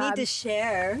 And you need to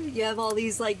share. You have all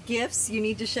these like gifts. You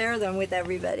need to share them with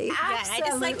everybody. Yeah, I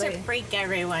just like to freak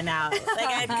everyone out. Like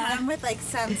I'd come with like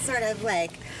some sort of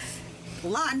like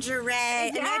lingerie.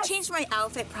 Yes. And I change my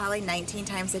outfit probably 19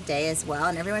 times a day as well.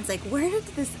 And everyone's like, where did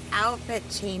this outfit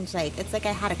change? Like, it's like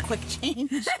I had a quick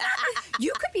change.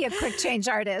 You could be a quick change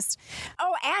artist.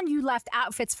 Oh, and you left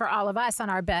outfits for all of us on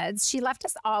our beds. She left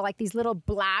us all like these little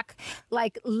black,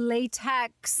 like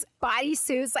latex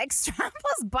bodysuits, like strapless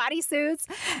bodysuits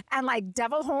and like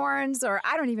devil horns, or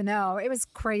I don't even know. It was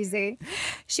crazy.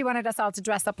 She wanted us all to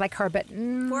dress up like her, but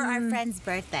for our friend's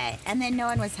birthday. And then no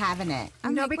one was having it.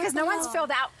 Because no one's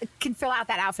can fill out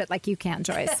that outfit like you can,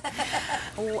 Joyce.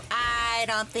 I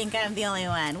don't think I'm the only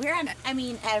one.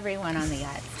 Everyone on the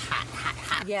yacht.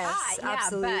 Hot. Yes,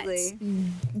 absolutely.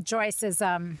 Joyce is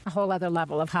a whole other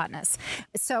level of hotness.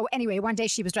 So anyway, one day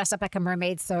she was dressed up like a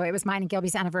mermaid. So it was mine and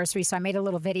Gilby's anniversary. So I made a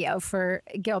little video for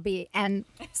Gilby and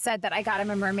said that I got him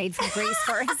a mermaid from Greece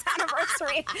for his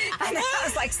anniversary. And I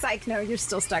was like, psych, no, you're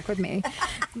still stuck with me.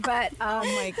 But oh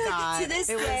my God. To this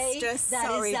day,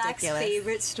 that is Zach's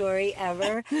favorite story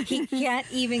ever. He can't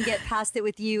even get past it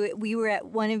with you. We were at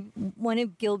one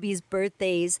of Gilby's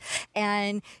birthdays,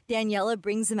 and Daniela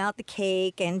brings him out the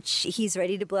cake, and he's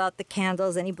ready to blow out the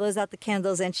candles, and he blows out the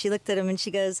candles, and she looked at him and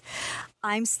she goes,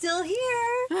 I'm still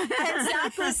here. And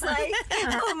Zach was like,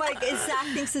 oh my God, Zach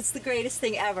thinks it's the greatest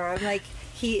thing ever. I'm like,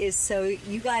 he is so,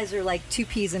 you guys are like two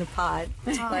peas in a pod.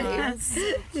 It's funny.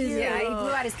 Yeah, he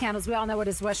blew out his candles. We all know what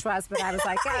his wish was, but I was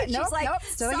like, nope,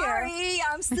 still sorry, here.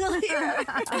 I'm still here.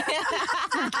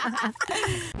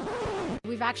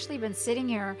 We've actually been sitting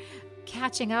here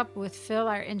catching up with Phil,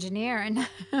 our engineer, and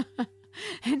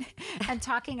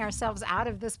talking ourselves out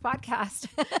of this podcast.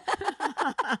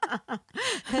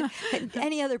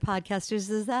 Any other podcasters,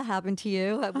 does that happen to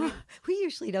you? We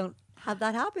usually don't have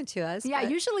that happen to us. Yeah,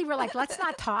 usually we're like, let's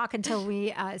not talk until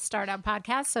we start our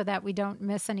podcast so that we don't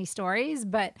miss any stories.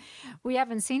 But we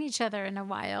haven't seen each other in a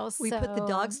while. We put the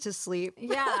dogs to sleep.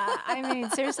 Yeah, I mean,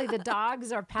 seriously, the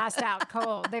dogs are passed out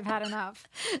cold. They've had enough.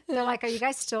 They're like, are you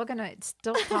guys still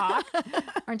talk?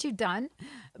 Aren't you done?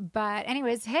 But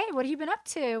anyways, hey, what have you been up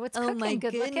to? What's cooking? My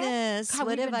Good goodness. God,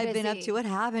 what have I been up to? What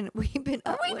haven't we been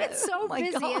up We've been so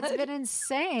busy. God. It's been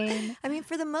insane. I mean,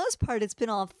 for the most part, it's been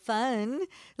all fun.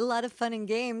 A lot of fun and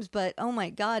games, but oh my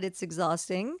God, it's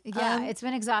exhausting. Yeah, it's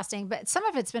been exhausting, but some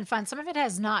of it's been fun. Some of it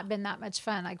has not been that much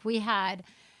fun. Like we had,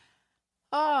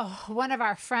 one of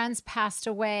our friends passed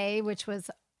away, which was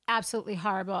absolutely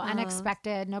horrible,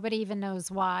 unexpected. Nobody even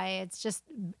knows why. It's just,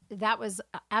 that was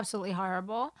absolutely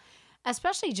horrible,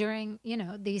 especially during,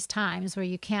 these times where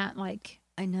you can't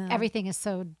I know. Everything is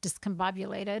so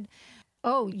discombobulated.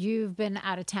 Oh, you've been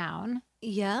out of town.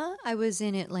 Yeah, I was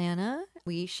in Atlanta.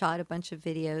 We shot a bunch of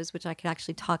videos, which I could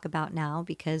actually talk about now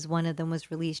because one of them was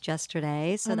released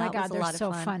yesterday. So that was a lot of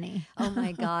fun. They're so funny. Oh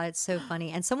my God, so funny.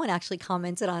 And someone actually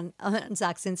commented on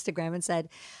Zach's Instagram and said,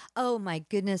 oh my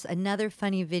goodness, another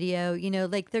funny video.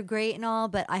 They're great and all,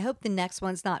 but I hope the next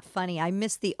one's not funny. I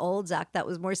missed the old Zach that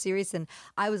was more serious, and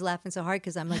I was laughing so hard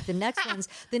because I'm like, the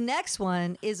next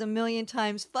one is a million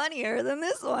times funnier than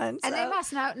this one. And they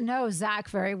must not know Zach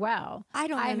very well. I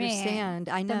don't understand.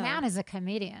 I know. The man is a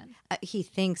comedian. He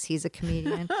thinks he's a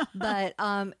comedian, but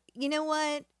you know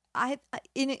what?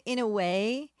 In a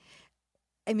way,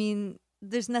 I mean,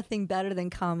 there's nothing better than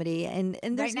comedy, and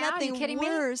there's nothing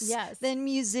worse than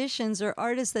musicians or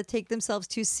artists that take themselves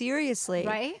too seriously.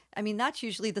 Right? I mean, that's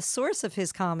usually the source of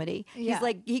his comedy. Yeah. He's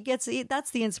like,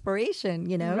 that's the inspiration,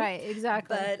 Right,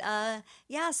 exactly. But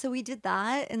so we did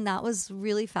that, and that was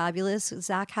really fabulous.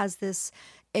 Zach has this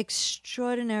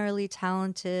extraordinarily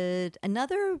talented,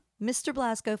 another Mr.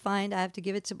 Blasco find. I have to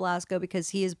give it to Blasco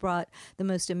because he has brought the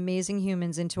most amazing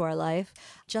humans into our life.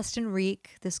 Justin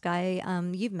Reek, this guy,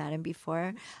 you've met him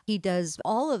before. He does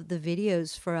all of the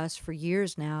videos for us for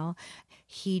years now.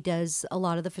 He does a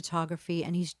lot of the photography,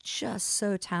 and he's just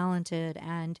so talented.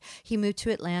 And he moved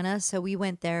to Atlanta, so we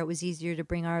went there. It was easier to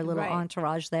bring our little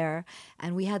entourage there,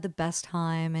 and we had the best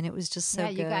time, and it was just so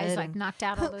good. Yeah, you guys knocked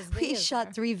out all those videos. We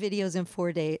shot 3 videos in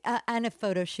 4 days, and a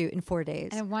photo shoot in 4 days.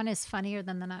 And one is funnier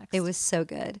than the next. It was so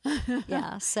good.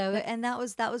 Yeah. So, and that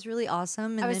was really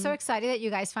awesome. And I was so excited that you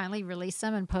guys finally released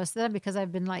them and posted them because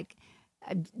I've been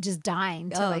just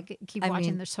dying to keep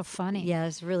watching. They're so funny. Yeah,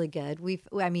 it's really good.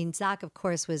 Zach, of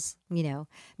course, was,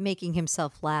 making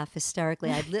himself laugh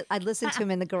hysterically. I'd listen to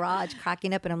him in the garage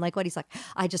cracking up, and I'm like, what? He's like,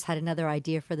 I just had another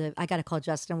idea I got to call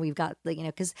Justin. We've got,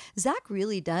 because Zach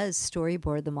really does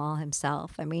storyboard them all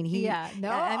himself. I mean,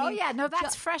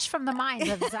 that's fresh from the mind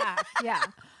of Zach. Yeah.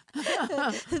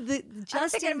 I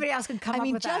don't think anybody else can come up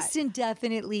with that. Justin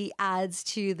definitely adds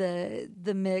to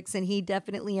the mix, and he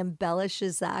definitely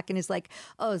embellishes Zach and is like,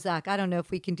 oh, Zach, I don't know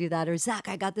if we can do that. Or Zach,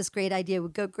 I got this great idea. It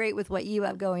would go great with what you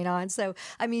have going on. So,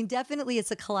 definitely it's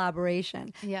a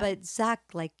collaboration. Yeah. But Zach,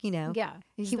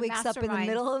 he wakes up in the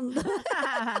middle of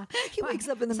he wakes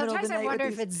up in the middle of the night. Sometimes I wonder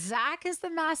if it's Zach is the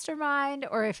mastermind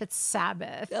or if it's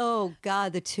Sabbath. Oh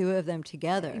God, the two of them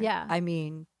together. Yeah.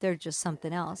 They're just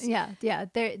something else. Yeah. Yeah.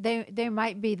 They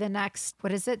might be the next,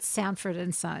 what is it? Sanford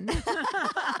and Son.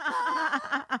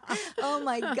 Oh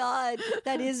my God.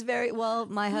 That is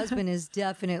my husband is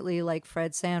definitely like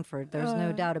Fred Sanford. There's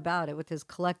no doubt about it with his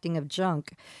collecting of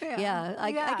junk. Yeah.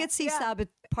 I could see Sabbath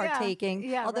partaking.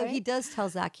 Yeah, although he does tell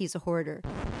Zach he's a hoarder.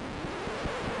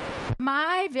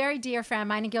 My very dear friend,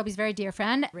 mine and Gilby's very dear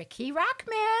friend, Ricky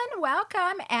Rockman.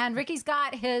 Welcome. And Ricky's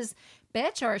got his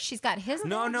bitch, or she's got his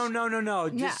No.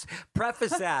 Just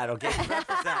preface that, okay? Preface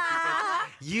that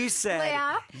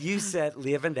because you said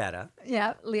Leah Vendetta.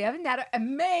 Yeah, Leah Vendetta,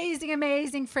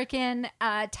 amazing freaking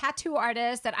tattoo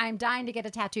artist that I'm dying to get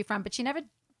a tattoo from, but she never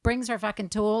brings her fucking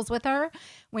tools with her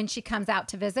when she comes out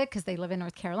to visit because they live in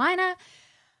North Carolina.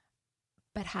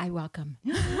 But hi, welcome.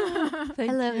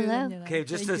 Hello. Okay,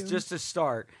 just to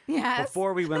start. Yes.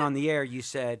 Before we went on the air, you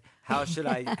said, "How should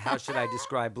I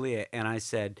describe Leah?" And I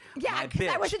said, "My bitch."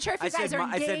 I wasn't sure if you guys are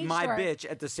engaged. I said, "My bitch"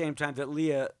 at the same time that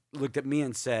Leah looked at me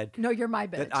and said, "No, you're my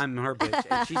bitch." That I'm her bitch.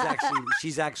 And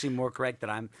she's actually more correct. That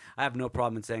I have no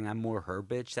problem in saying I'm more her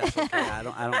bitch. That's okay. I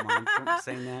don't mind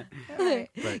saying that.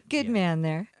 But, good man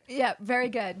there. Yeah, very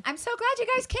good. I'm so glad you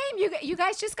guys came. You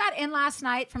guys just got in last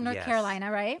night from North Carolina,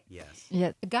 right? Yes.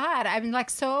 Yeah. God, I'm like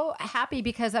so happy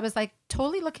because I was like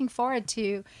totally looking forward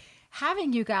to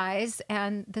having you guys,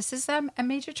 and this is a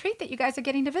major treat that you guys are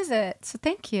getting to visit. So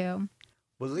thank you.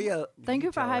 Well, Leah, thank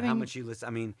you for having. How much you listen?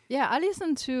 I mean, I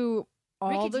listen to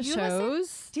all Ricky, the shows.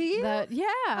 Listen? Do you?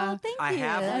 Oh, thank you. I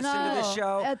have listened to the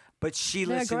show, but she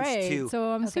listens great, to.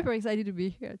 So I'm super excited to be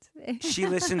here today. She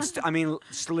listens to. I mean,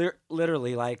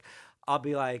 literally, like I'll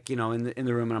be like, in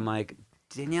the room, and I'm like,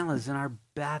 Daniela's in our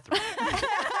bathroom.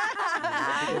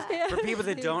 For people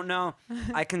that don't know,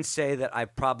 I can say that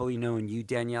I've probably known you,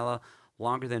 Daniela,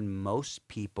 longer than most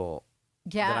people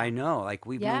that I know. Like,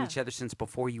 we've known each other since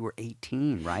before you were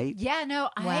 18, right? Yeah, no,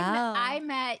 Wow. I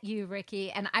met you,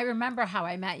 Ricky, and I remember how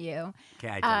I met you. Okay,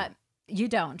 I don't. You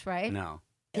don't, right? No.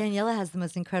 Daniela has the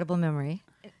most incredible memory.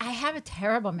 I have a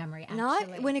terrible memory, actually.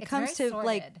 Not when it It's comes very to sordid.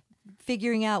 like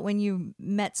figuring out when you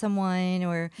met someone,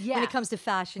 or when Yeah. it comes to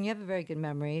fashion, you have a very good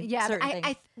memory. Yeah, certain but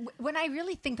things. when I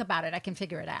really think about it, I can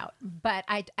figure it out. But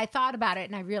I thought about it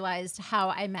and I realized how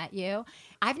I met you.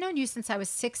 I've known you since I was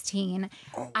 16.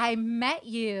 I met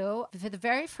you for the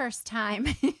very first time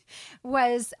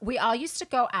was we all used to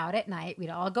go out at night. We'd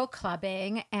all go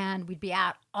clubbing and we'd be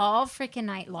out all freaking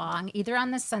night long, either on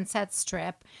the Sunset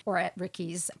Strip or at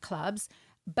Ricky's clubs.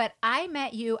 But I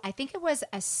met you, I think it was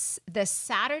the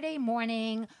Saturday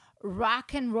morning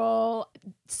rock and roll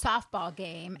softball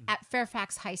game at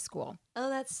Fairfax High School. Oh,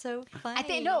 that's so funny. I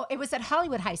think, no, it was at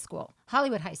Hollywood High School,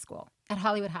 at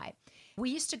Hollywood High.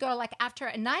 We used to go like after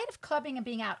a night of clubbing and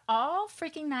being out all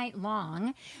freaking night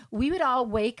long, we would all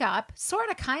wake up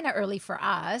sort of kind of early for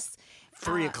us.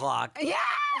 3 o'clock. Yeah.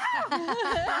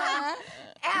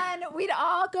 And we'd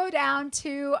all go down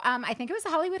to, I think it was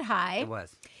Hollywood High. It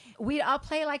was. We'd all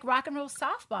play like rock and roll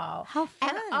softball. How fun.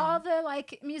 And all the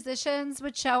like musicians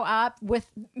would show up with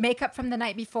makeup from the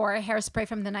night before, hairspray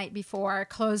from the night before,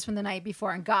 clothes from the night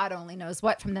before, and God only knows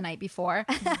what from the night before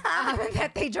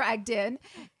that they dragged in.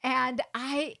 And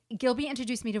Gilby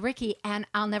introduced me to Ricky, and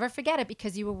I'll never forget it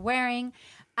because you were wearing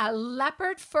a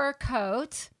leopard fur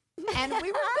coat. And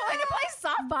we were going to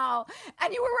play softball,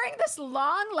 and you were wearing this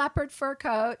long leopard fur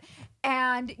coat,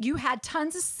 and you had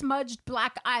tons of smudged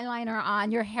black eyeliner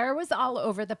on. Your hair was all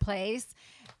over the place,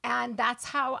 and that's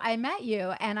how I met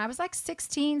you. And I was like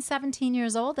 16, 17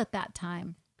 years old at that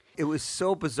time. It was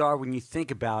so bizarre when you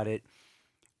think about it.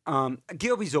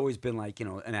 Gilby's always been like,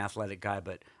 an athletic guy,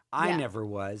 but I never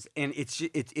was. And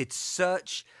it's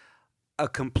such a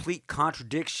complete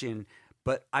contradiction.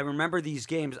 But I remember these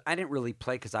games. I didn't really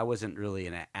play because I wasn't really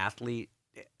an athlete,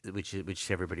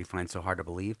 which everybody finds so hard to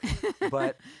believe.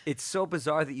 But it's so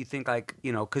bizarre that you think like,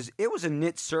 because it was a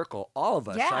knit circle, all of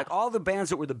us. Yeah. Like all the bands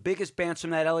that were the biggest bands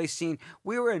from that LA scene,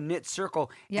 we were a knit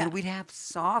circle. Yeah. And we'd have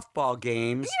softball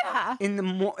games in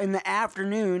the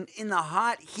afternoon in the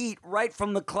hot heat right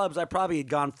from the clubs. I probably had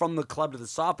gone from the club to the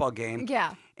softball game.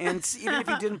 Yeah. And even if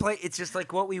you didn't play, it's just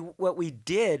like what we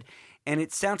did. And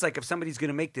it sounds like if somebody's going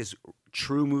to make this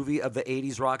true movie of the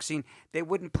 80s rock scene, they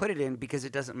wouldn't put it in because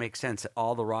it doesn't make sense.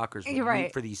 All the rockers would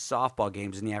wait for these softball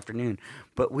games in the afternoon.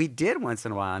 But we did once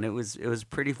in a while, and it was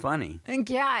pretty funny. And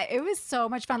yeah, it was so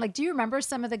much fun. Like, do you remember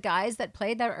some of the guys that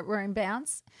played that were in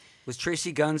bands? Did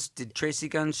Tracy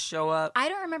Guns show up? I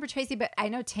don't remember Tracy, but I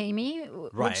know Tammy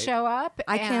would show up.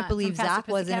 I can't believe from Faster Zach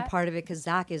wasn't a Pussycat. part of it because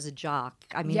Zach is a jock.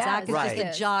 I mean, Yeah, Zach is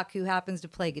just a jock who happens to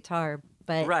play guitar.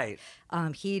 But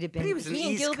he'd have been. But he was in the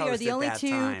East Gilby are Coast the at only that two.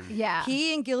 time. Yeah,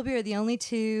 he and Gilby are the only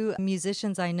two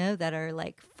musicians I know that are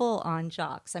like full on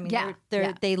jocks. I mean,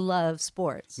 they love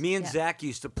sports. Me and Zach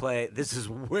used to play. This is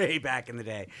way back in the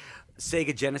day.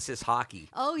 Sega Genesis hockey.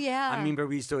 Oh yeah, I remember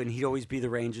we used to, and he'd always be the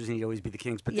Rangers and he'd always be the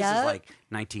Kings. But this is like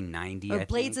 1990. Or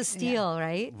Blades of Steel,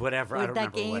 right? Whatever. With I don't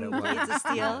that remember game, what it was. Blades of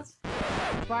Steel.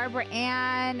 Barbara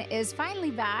Ann is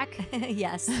finally back.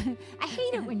 Yes. I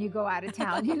hate it when you go out of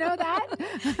town. You know that?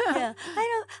 Yeah, I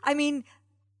know. I mean,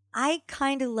 I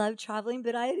kind of love traveling,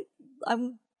 but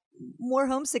I'm more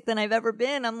homesick than I've ever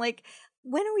been. I'm like,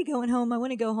 when are we going home? I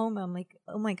want to go home. I'm like,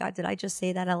 oh my God, did I just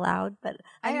say that out loud? But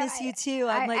I miss you too.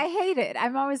 I hate it.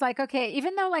 I'm always like, okay,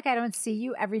 even though like I don't see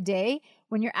you every day,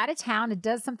 when you're out of town, it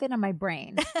does something on my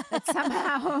brain. That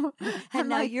somehow. And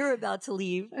now you're about to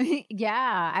leave.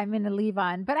 Yeah, I'm going to leave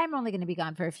on, but I'm only going to be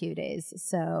gone for a few days.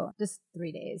 So just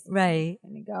 3 days. Right.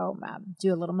 I'm going to go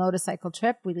do a little motorcycle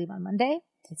trip. We leave on Monday.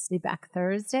 Let's be back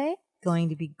Thursday. Going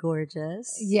to be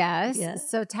gorgeous. Yes.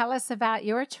 So tell us about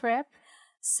your trip.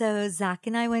 So Zach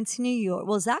and I went to New York.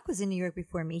 Well, Zach was in New York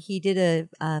before me. He did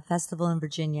a festival in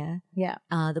Virginia. Yeah.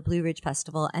 The Blue Ridge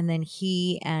Festival. And then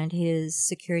he and his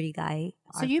security guy.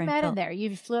 So you met him there.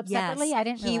 You flew up separately? Yes. I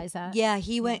didn't realize that. Yeah,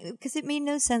 he went because it made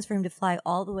no sense for him to fly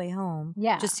all the way home.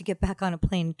 Yeah. Just to get back on a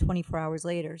plane 24 hours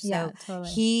later. So totally.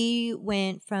 He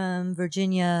went from West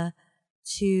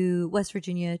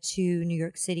Virginia to New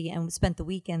York City and spent the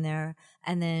weekend there.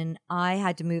 And then I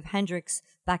had to move Hendrix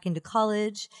back into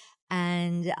college.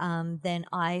 And then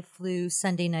I flew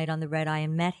Sunday night on the red eye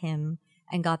and met him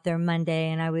and got there Monday.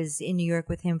 And I was in New York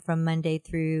with him from Monday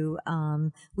through,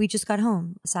 we just got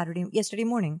home yesterday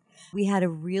morning. We had a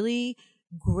really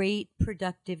great,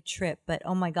 productive trip. But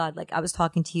oh my God, like I was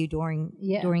talking to you during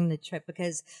the trip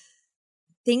because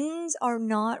things are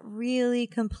not really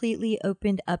completely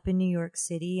opened up in New York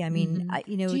City. I mean,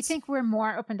 do you think we're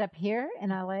more opened up here in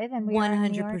LA than we are in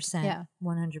New York? 100%. Yeah.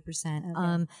 100%.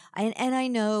 Okay. And I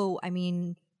know, I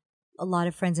mean, a lot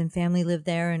of friends and family live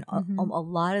there, and a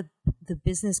lot of the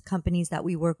business companies that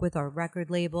we work with, our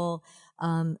record label,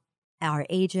 our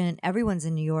agent, everyone's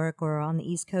in New York or on the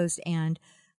East Coast. And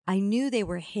I knew they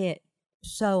were hit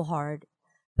so hard,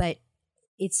 but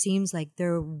it seems like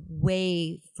they're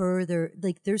way further,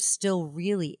 like they're still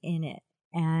really in it.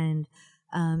 And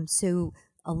so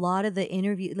a lot of the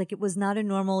interview, like it was not a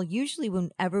normal, usually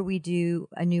whenever we do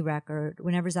a new record,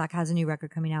 whenever Zach has a new record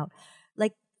coming out,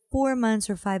 like 4 months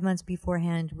or 5 months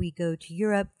beforehand, we go to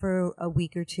Europe for a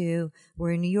week or two.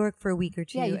 We're in New York for a week or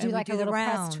two. Yeah, you do and like we a do little the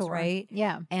press rounds, tour. right?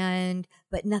 Yeah.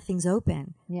 But nothing's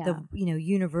open. Yeah.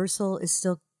 Universal is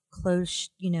still close,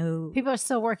 People are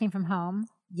still working from home.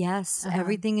 Yes,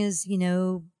 everything is,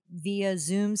 via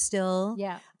Zoom still.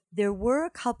 Yeah. There were a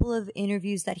couple of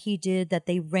interviews that he did that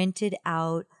they rented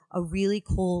out a really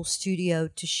cool studio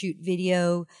to shoot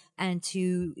video and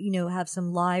to, have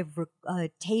some live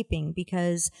taping,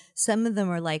 because some of them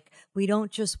are like, we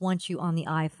don't just want you on the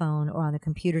iPhone or on the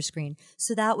computer screen.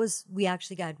 So we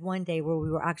actually got one day where we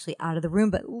were actually out of the room,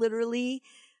 but literally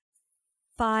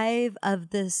 5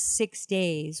 of the 6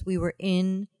 days we were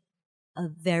in a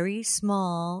very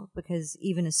small, because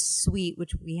even a suite,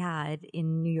 which we had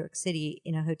in New York City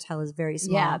in a hotel, is very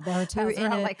small. Yeah, the hotels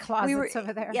are all like closets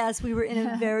over there. Yes, we were in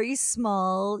a very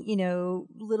small,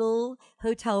 little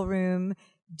hotel room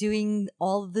doing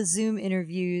all of the Zoom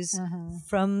interviews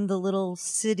from the little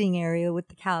sitting area with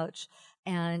the couch.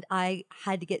 And I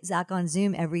had to get Zach on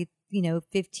Zoom every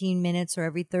 15 minutes or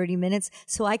every 30 minutes.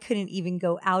 So I couldn't even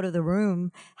go out of the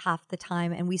room half the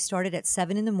time. And we started at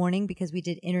 7 a.m. because we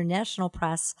did international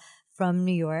press from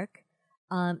New York.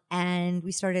 And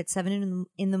we started at 7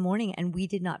 in the morning, and we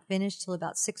did not finish till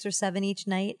about 6 or 7 each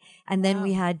night. And then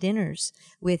we had dinners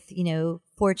with,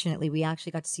 fortunately we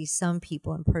actually got to see some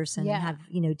people in person and have,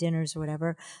 dinners or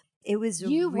whatever. It was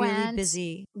really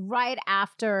busy. Right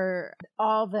after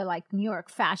all the New York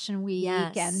Fashion Week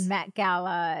and Met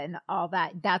Gala and all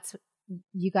that.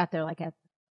 You got there at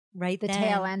the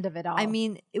tail end of it all. I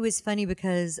mean, it was funny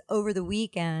because over the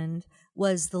weekend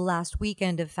was the last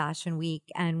weekend of Fashion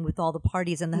Week, and with all the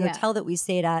parties, and the hotel that we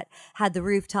stayed at had the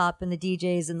rooftop and the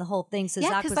DJs and the whole thing. So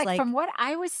Zach was like, from what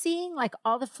I was seeing,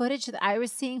 all the footage that I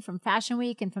was seeing from Fashion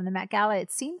Week and from the Met Gala,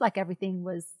 it seemed like everything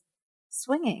was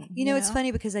swinging. It's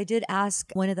funny because I did ask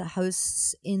one of the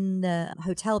hosts in the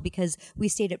hotel, because we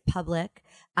stayed at Public,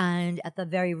 and at the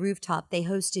very rooftop they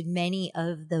hosted many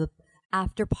of the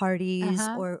after parties,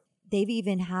 or they've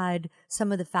even had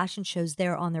some of the fashion shows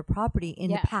there on their property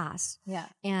in the past. Yeah.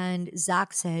 And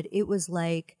Zach said it was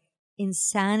like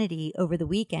insanity over the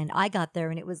weekend. I got there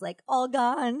and it was all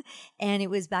gone, and it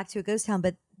was back to a ghost town,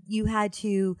 but you had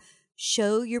to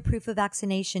show your proof of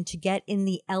vaccination to get in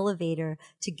the elevator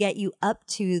to get you up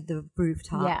to the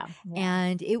rooftop. Yeah.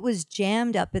 And it was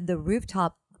jammed up in the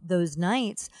rooftop those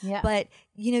nights. Yeah. But,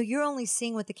 you're only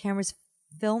seeing what the camera's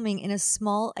filming in a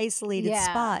small isolated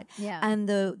spot. Yeah. And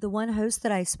the one host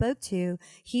that I spoke to,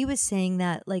 he was saying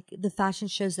that the fashion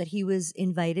shows that he was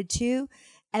invited to,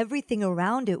 everything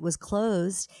around it was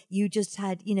closed. You just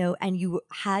had, and you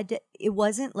had to, it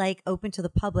wasn't open to the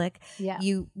public. Yeah.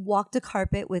 You walked a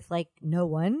carpet with no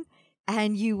one,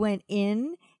 and you went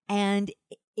in, and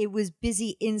it was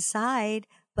busy inside,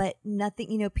 but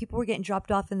nothing, people were getting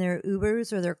dropped off in their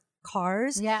Ubers or their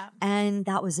cars. Yeah. And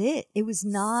that was it. It was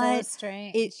not so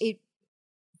strange. It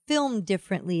filmed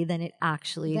differently than it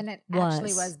actually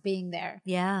was being there.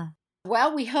 Yeah.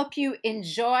 Well, we hope you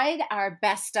enjoyed our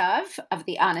best of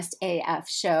the Honest AF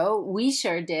show. We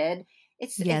sure did.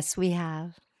 Yes, we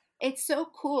have. It's so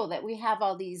cool that we have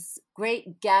all these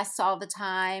great guests all the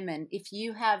time. And if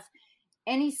you have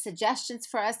any suggestions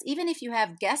for us, even if you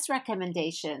have guest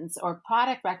recommendations or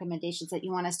product recommendations that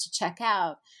you want us to check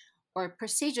out, or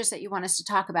procedures that you want us to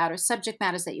talk about, or subject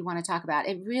matters that you want to talk about,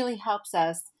 it really helps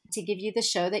us to give you the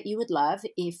show that you would love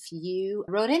if you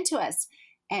wrote into us.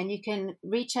 And you can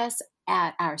reach us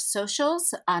at our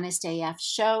socials. Honest AF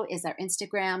Show is our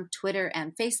Instagram, Twitter,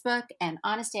 and Facebook. And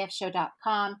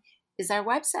honestafshow.com is our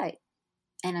website.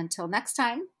 And until next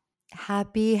time.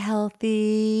 Happy,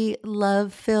 healthy,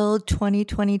 love-filled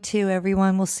 2022,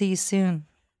 everyone. We'll see you soon.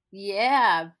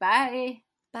 Yeah. Bye.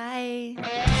 Bye.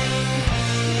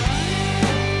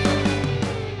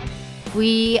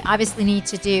 We obviously need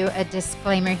to do a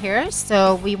disclaimer here.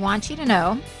 So we want you to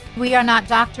know we are not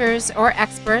doctors or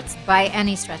experts by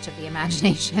any stretch of the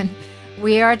imagination.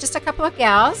 We are just a couple of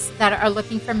gals that are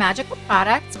looking for magical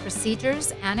products,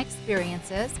 procedures, and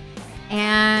experiences.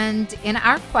 And in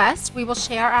our quest, we will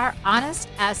share our honest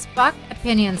as fuck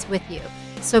opinions with you.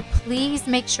 So please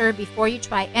make sure before you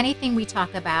try anything we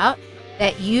talk about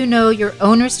that you know your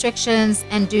own restrictions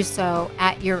and do so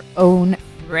at your own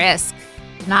risk.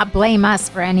 Do not blame us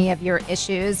for any of your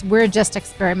issues. We're just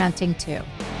experimenting too.